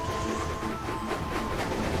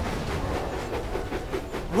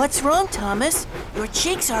 What's wrong, Thomas? Your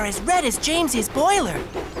cheeks are as red as James's boiler.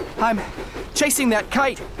 I'm chasing that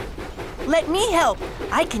kite. Let me help.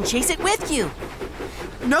 I can chase it with you.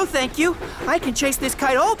 No, thank you. I can chase this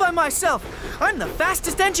kite all by myself. I'm the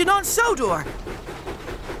fastest engine on Sodor.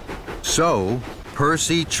 So,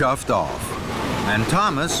 Percy chuffed off, and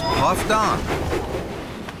Thomas puffed on.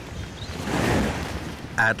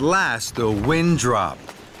 At last, the wind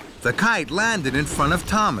dropped. The kite landed in front of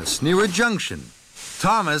Thomas near a junction.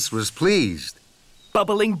 Thomas was pleased.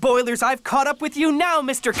 Bubbling boilers, I've caught up with you now,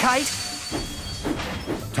 Mr. Kite.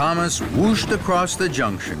 Thomas whooshed across the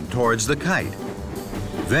junction towards the kite.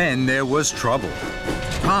 Then there was trouble.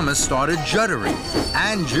 Thomas started juddering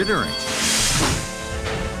and jittering.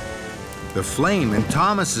 The flame in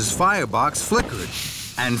Thomas's firebox flickered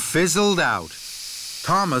and fizzled out.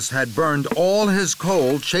 Thomas had burned all his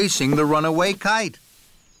coal chasing the runaway kite.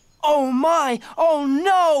 Oh my! Oh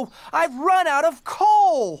no! I've run out of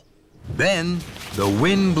coal! Then the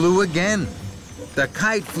wind blew again. The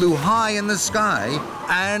kite flew high in the sky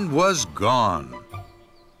and was gone.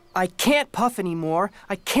 I can't puff anymore.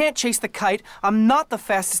 I can't chase the kite. I'm not the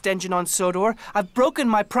fastest engine on Sodor. I've broken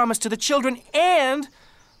my promise to the children, and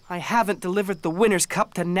I haven't delivered the winner's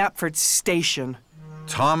cup to Knapford Station.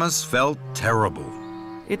 Thomas felt terrible.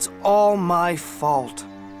 It's all my fault.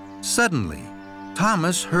 Suddenly,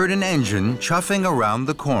 Thomas heard an engine chuffing around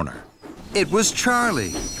the corner. It was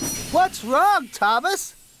Charlie. What's wrong,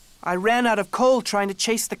 Thomas? I ran out of coal trying to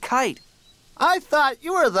chase the kite. I thought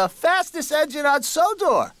you were the fastest engine on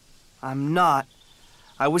Sodor. I'm not.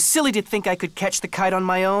 I was silly to think I could catch the kite on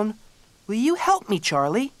my own. Will you help me,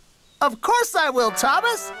 Charlie? Of course I will,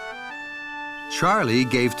 Thomas. Charlie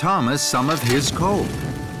gave Thomas some of his coal.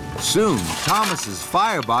 Soon, Thomas's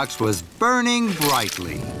firebox was burning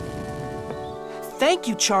brightly. Thank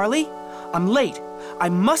you, Charlie. I'm late. I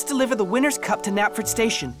must deliver the winner's cup to Knapford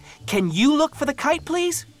Station. Can you look for the kite,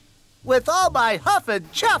 please? With all my huff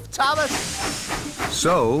and chuff, Thomas.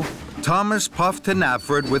 So, Thomas puffed to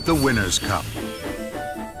Knapford with the winner's cup.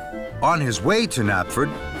 On his way to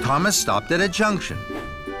Knapford, Thomas stopped at a junction.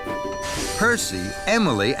 Percy,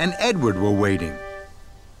 Emily, and Edward were waiting.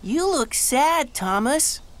 You look sad,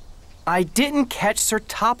 Thomas. I didn't catch Sir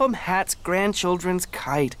Topham Hatt's grandchildren's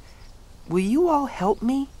kite. Will you all help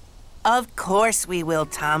me? Of course we will,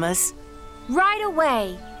 Thomas. Right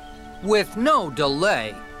away. With no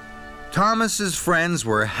delay. Thomas's friends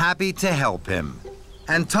were happy to help him,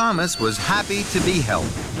 and Thomas was happy to be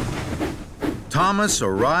helped. Thomas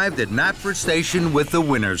arrived at Knapford Station with the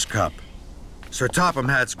winner's cup. Sir Topham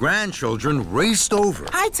Hatt's grandchildren raced over.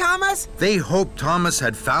 Hi, Thomas. They hoped Thomas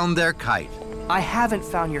had found their kite. I haven't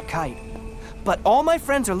found your kite, but all my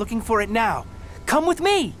friends are looking for it now. Come with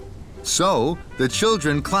me. So, the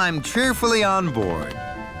children climbed cheerfully on board.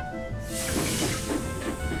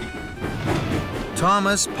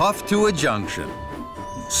 Thomas puffed to a junction.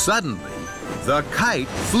 Suddenly, the kite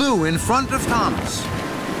flew in front of Thomas.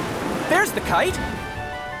 There's the kite.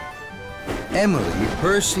 Emily,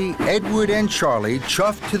 Percy, Edward, and Charlie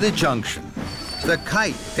chuffed to the junction. The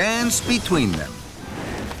kite danced between them.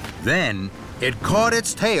 Then, it caught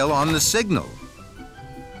its tail on the signal.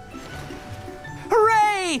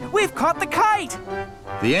 Hooray! We've caught the kite!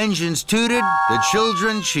 The engines tooted, the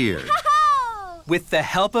children cheered. With the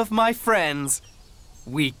help of my friends,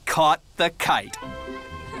 we caught the kite.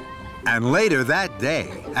 And later that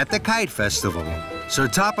day, at the Kite Festival, Sir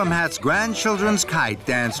Topham Hatt's grandchildren's kite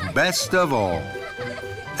danced best of all,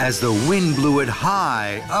 as the wind blew it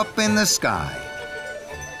high up in the sky.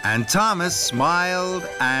 And Thomas smiled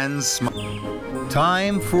and smiled.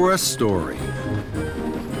 Time for a story.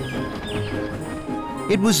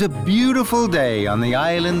 It was a beautiful day on the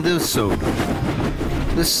island of Sodor.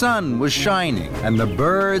 The sun was shining and the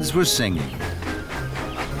birds were singing.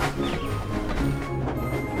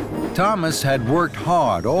 Thomas had worked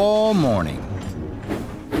hard all morning.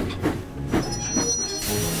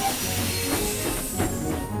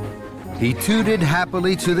 He tooted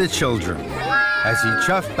happily to the children as he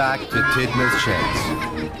chuffed back to Tidmouth Sheds.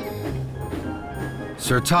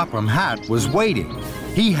 Sir Topham Hatt was waiting.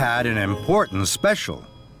 He had an important special.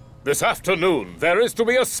 This afternoon, there is to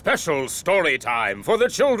be a special story time for the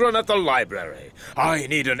children at the library. I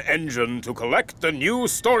need an engine to collect the new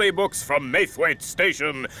storybooks from Maythwaite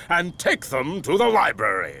Station and take them to the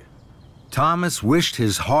library. Thomas wished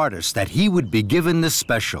his hardest that he would be given the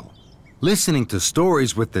special. Listening to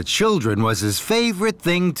stories with the children was his favorite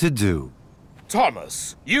thing to do.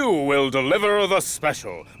 Thomas, you will deliver the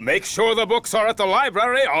special. Make sure the books are at the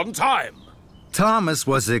library on time. Thomas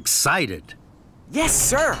was excited. Yes,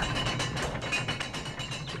 sir.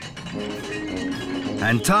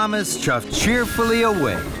 And Thomas chuffed cheerfully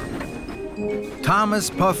away. Thomas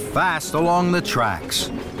puffed fast along the tracks.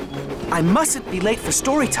 I mustn't be late for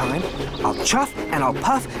story time. I'll chuff and I'll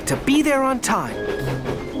puff to be there on time.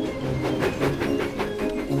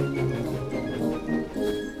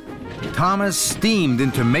 Thomas steamed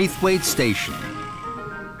into Maythwaite Station.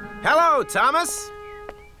 Hello, Thomas.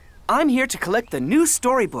 I'm here to collect the new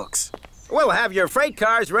storybooks. We'll have your freight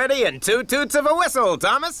cars ready in 2 toots of a whistle,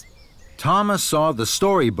 Thomas. Thomas saw the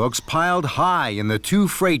storybooks piled high in the 2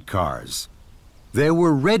 freight cars. There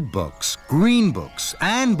were red books, green books,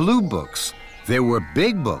 and blue books. There were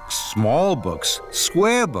big books, small books,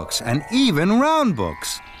 square books, and even round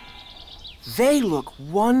books. They look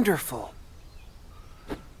wonderful.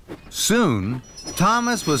 Soon,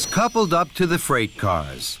 Thomas was coupled up to the freight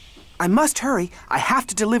cars. I must hurry. I have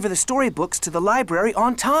to deliver the storybooks to the library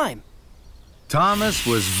on time. Thomas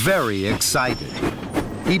was very excited.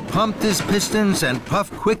 He pumped his pistons and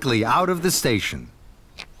puffed quickly out of the station.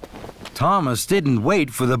 Thomas didn't wait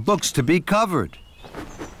for the books to be covered.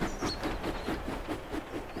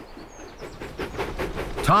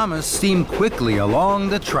 Thomas steamed quickly along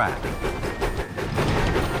the track.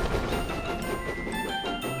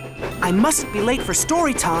 I mustn't be late for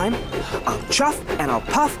story time. I'll chuff and I'll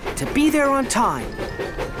puff to be there on time.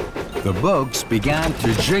 The books began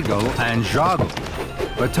to jiggle and joggle,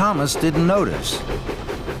 but Thomas didn't notice.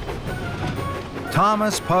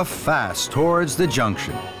 Thomas puffed fast towards the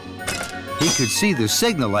junction. He could see the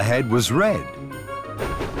signal ahead was red.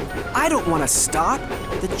 I don't want to stop.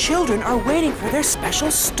 The children are waiting for their special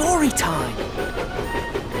story time.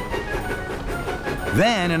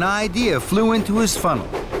 Then an idea flew into his funnel.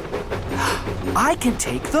 I can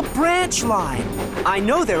take the branch line. I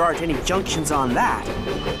know there aren't any junctions on that.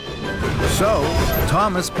 So,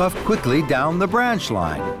 Thomas puffed quickly down the branch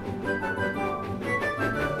line.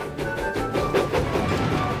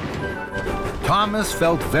 Thomas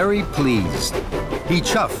felt very pleased. He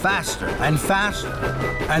chuffed faster and faster,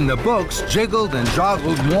 and the books jiggled and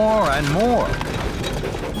joggled more and more.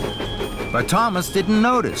 But Thomas didn't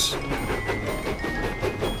notice.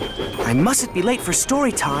 I mustn't be late for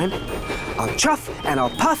story time. I'll chuff and I'll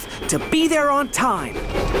puff to be there on time.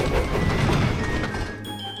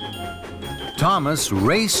 Thomas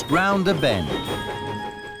raced round a bend.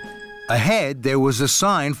 Ahead, there was a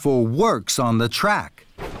sign for works on the track.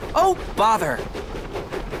 Oh, bother!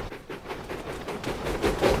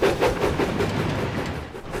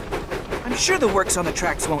 I'm sure the works on the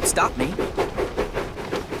tracks won't stop me.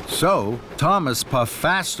 So, Thomas puffed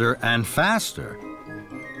faster and faster.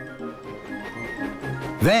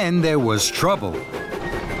 Then there was trouble.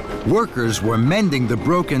 Workers were mending the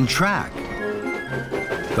broken track.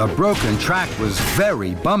 The broken track was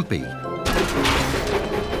very bumpy.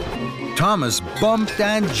 Thomas bumped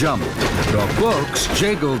and jumped. The books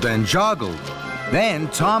jiggled and joggled. Then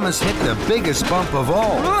Thomas hit the biggest bump of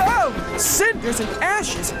all. Whoa! Cinders and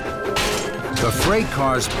ashes! The freight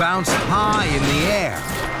cars bounced high in the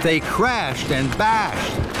air. They crashed and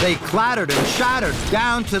bashed. They clattered and shattered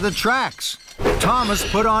down to the tracks. Thomas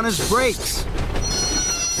put on his brakes.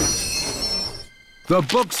 The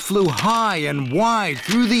books flew high and wide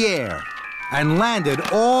through the air and landed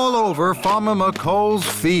all over Farmer McColl's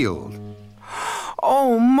field.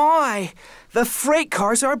 Oh my! The freight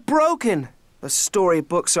cars are broken. The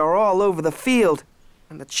storybooks are all over the field,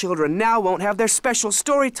 and the children now won't have their special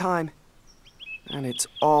story time. And it's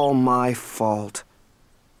all my fault.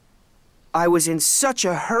 I was in such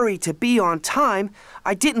a hurry to be on time,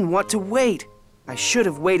 I didn't want to wait. I should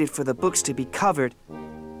have waited for the books to be covered,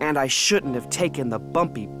 and I shouldn't have taken the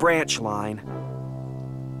bumpy branch line.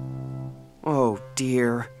 Oh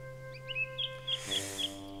dear.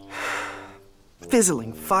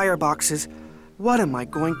 Fizzling fireboxes. What am I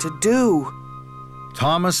going to do?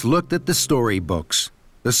 Thomas looked at the storybooks.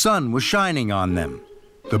 The sun was shining on them.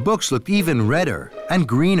 The books looked even redder and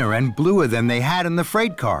greener and bluer than they had in the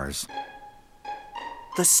freight cars.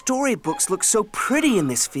 The storybooks look so pretty in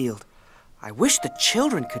this field. I wish the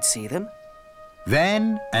children could see them.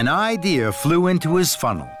 Then an idea flew into his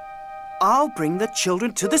funnel. I'll bring the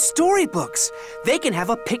children to the storybooks. They can have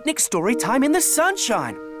a picnic story time in the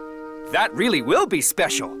sunshine. That really will be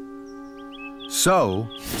special. So,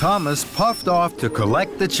 Thomas puffed off to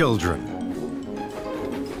collect the children.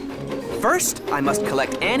 First, I must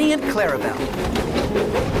collect Annie and Clarabelle.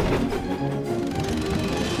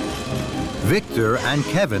 Victor and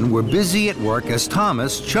Kevin were busy at work as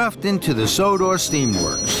Thomas chuffed into the Sodor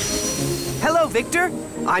steamworks. Hello, Victor.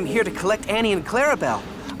 I'm here to collect Annie and Clarabelle.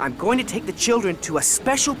 I'm going to take the children to a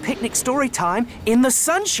special picnic story time in the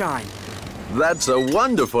sunshine. That's a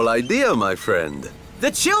wonderful idea, my friend.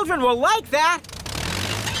 The children will like that.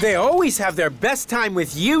 They always have their best time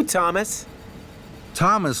with you, Thomas.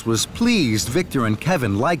 Thomas was pleased Victor and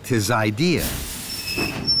Kevin liked his idea.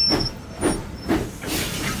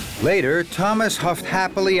 Later, Thomas huffed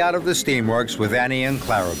happily out of the steamworks with Annie and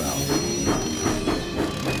Clarabelle.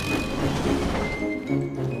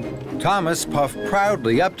 Thomas puffed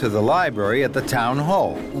proudly up to the library at the town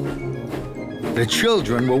hall. The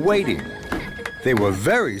children were waiting. They were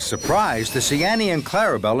very surprised to see Annie and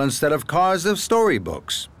Clarabelle instead of cars of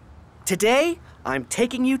storybooks. Today, I'm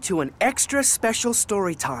taking you to an extra special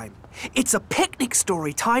story time. It's a picnic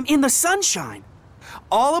story time in the sunshine.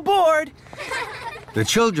 All aboard! The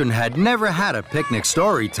children had never had a picnic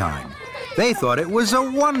story time. They thought it was a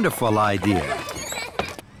wonderful idea.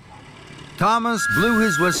 Thomas blew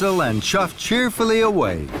his whistle and chuffed cheerfully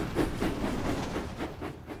away.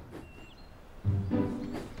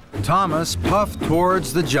 Thomas puffed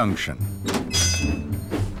towards the junction.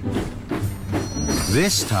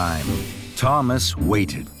 This time, Thomas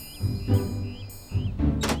waited.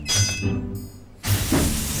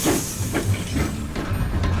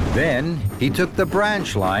 Then he took the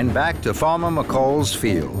branch line back to Farmer McColl's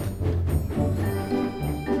field.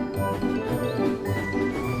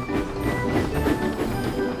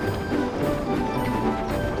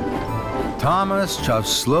 Thomas shoved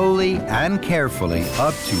slowly and carefully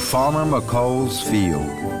up to Farmer McColl's field.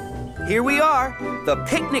 Here we are, the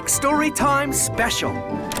Picnic Storytime Special.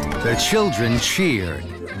 The children cheered.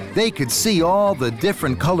 They could see all the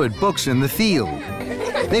different colored books in the field.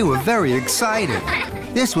 They were very excited.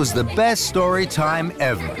 This was the best story time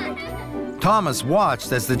ever. Thomas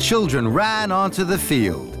watched as the children ran onto the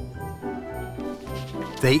field.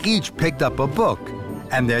 They each picked up a book,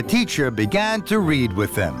 and their teacher began to read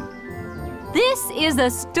with them. This is a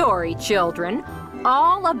story, children,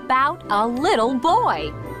 all about a little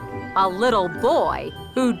boy. A little boy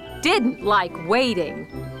who didn't like waiting.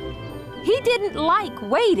 He didn't like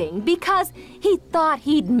waiting because he thought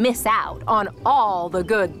he'd miss out on all the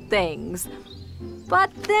good things.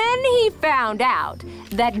 But then he found out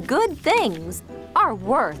that good things are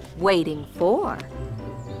worth waiting for.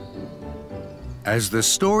 As the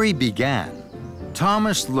story began,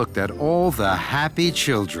 Thomas looked at all the happy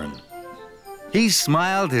children. He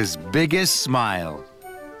smiled his biggest smile.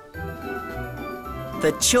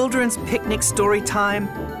 The children's picnic story time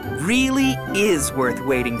really is worth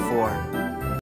waiting for.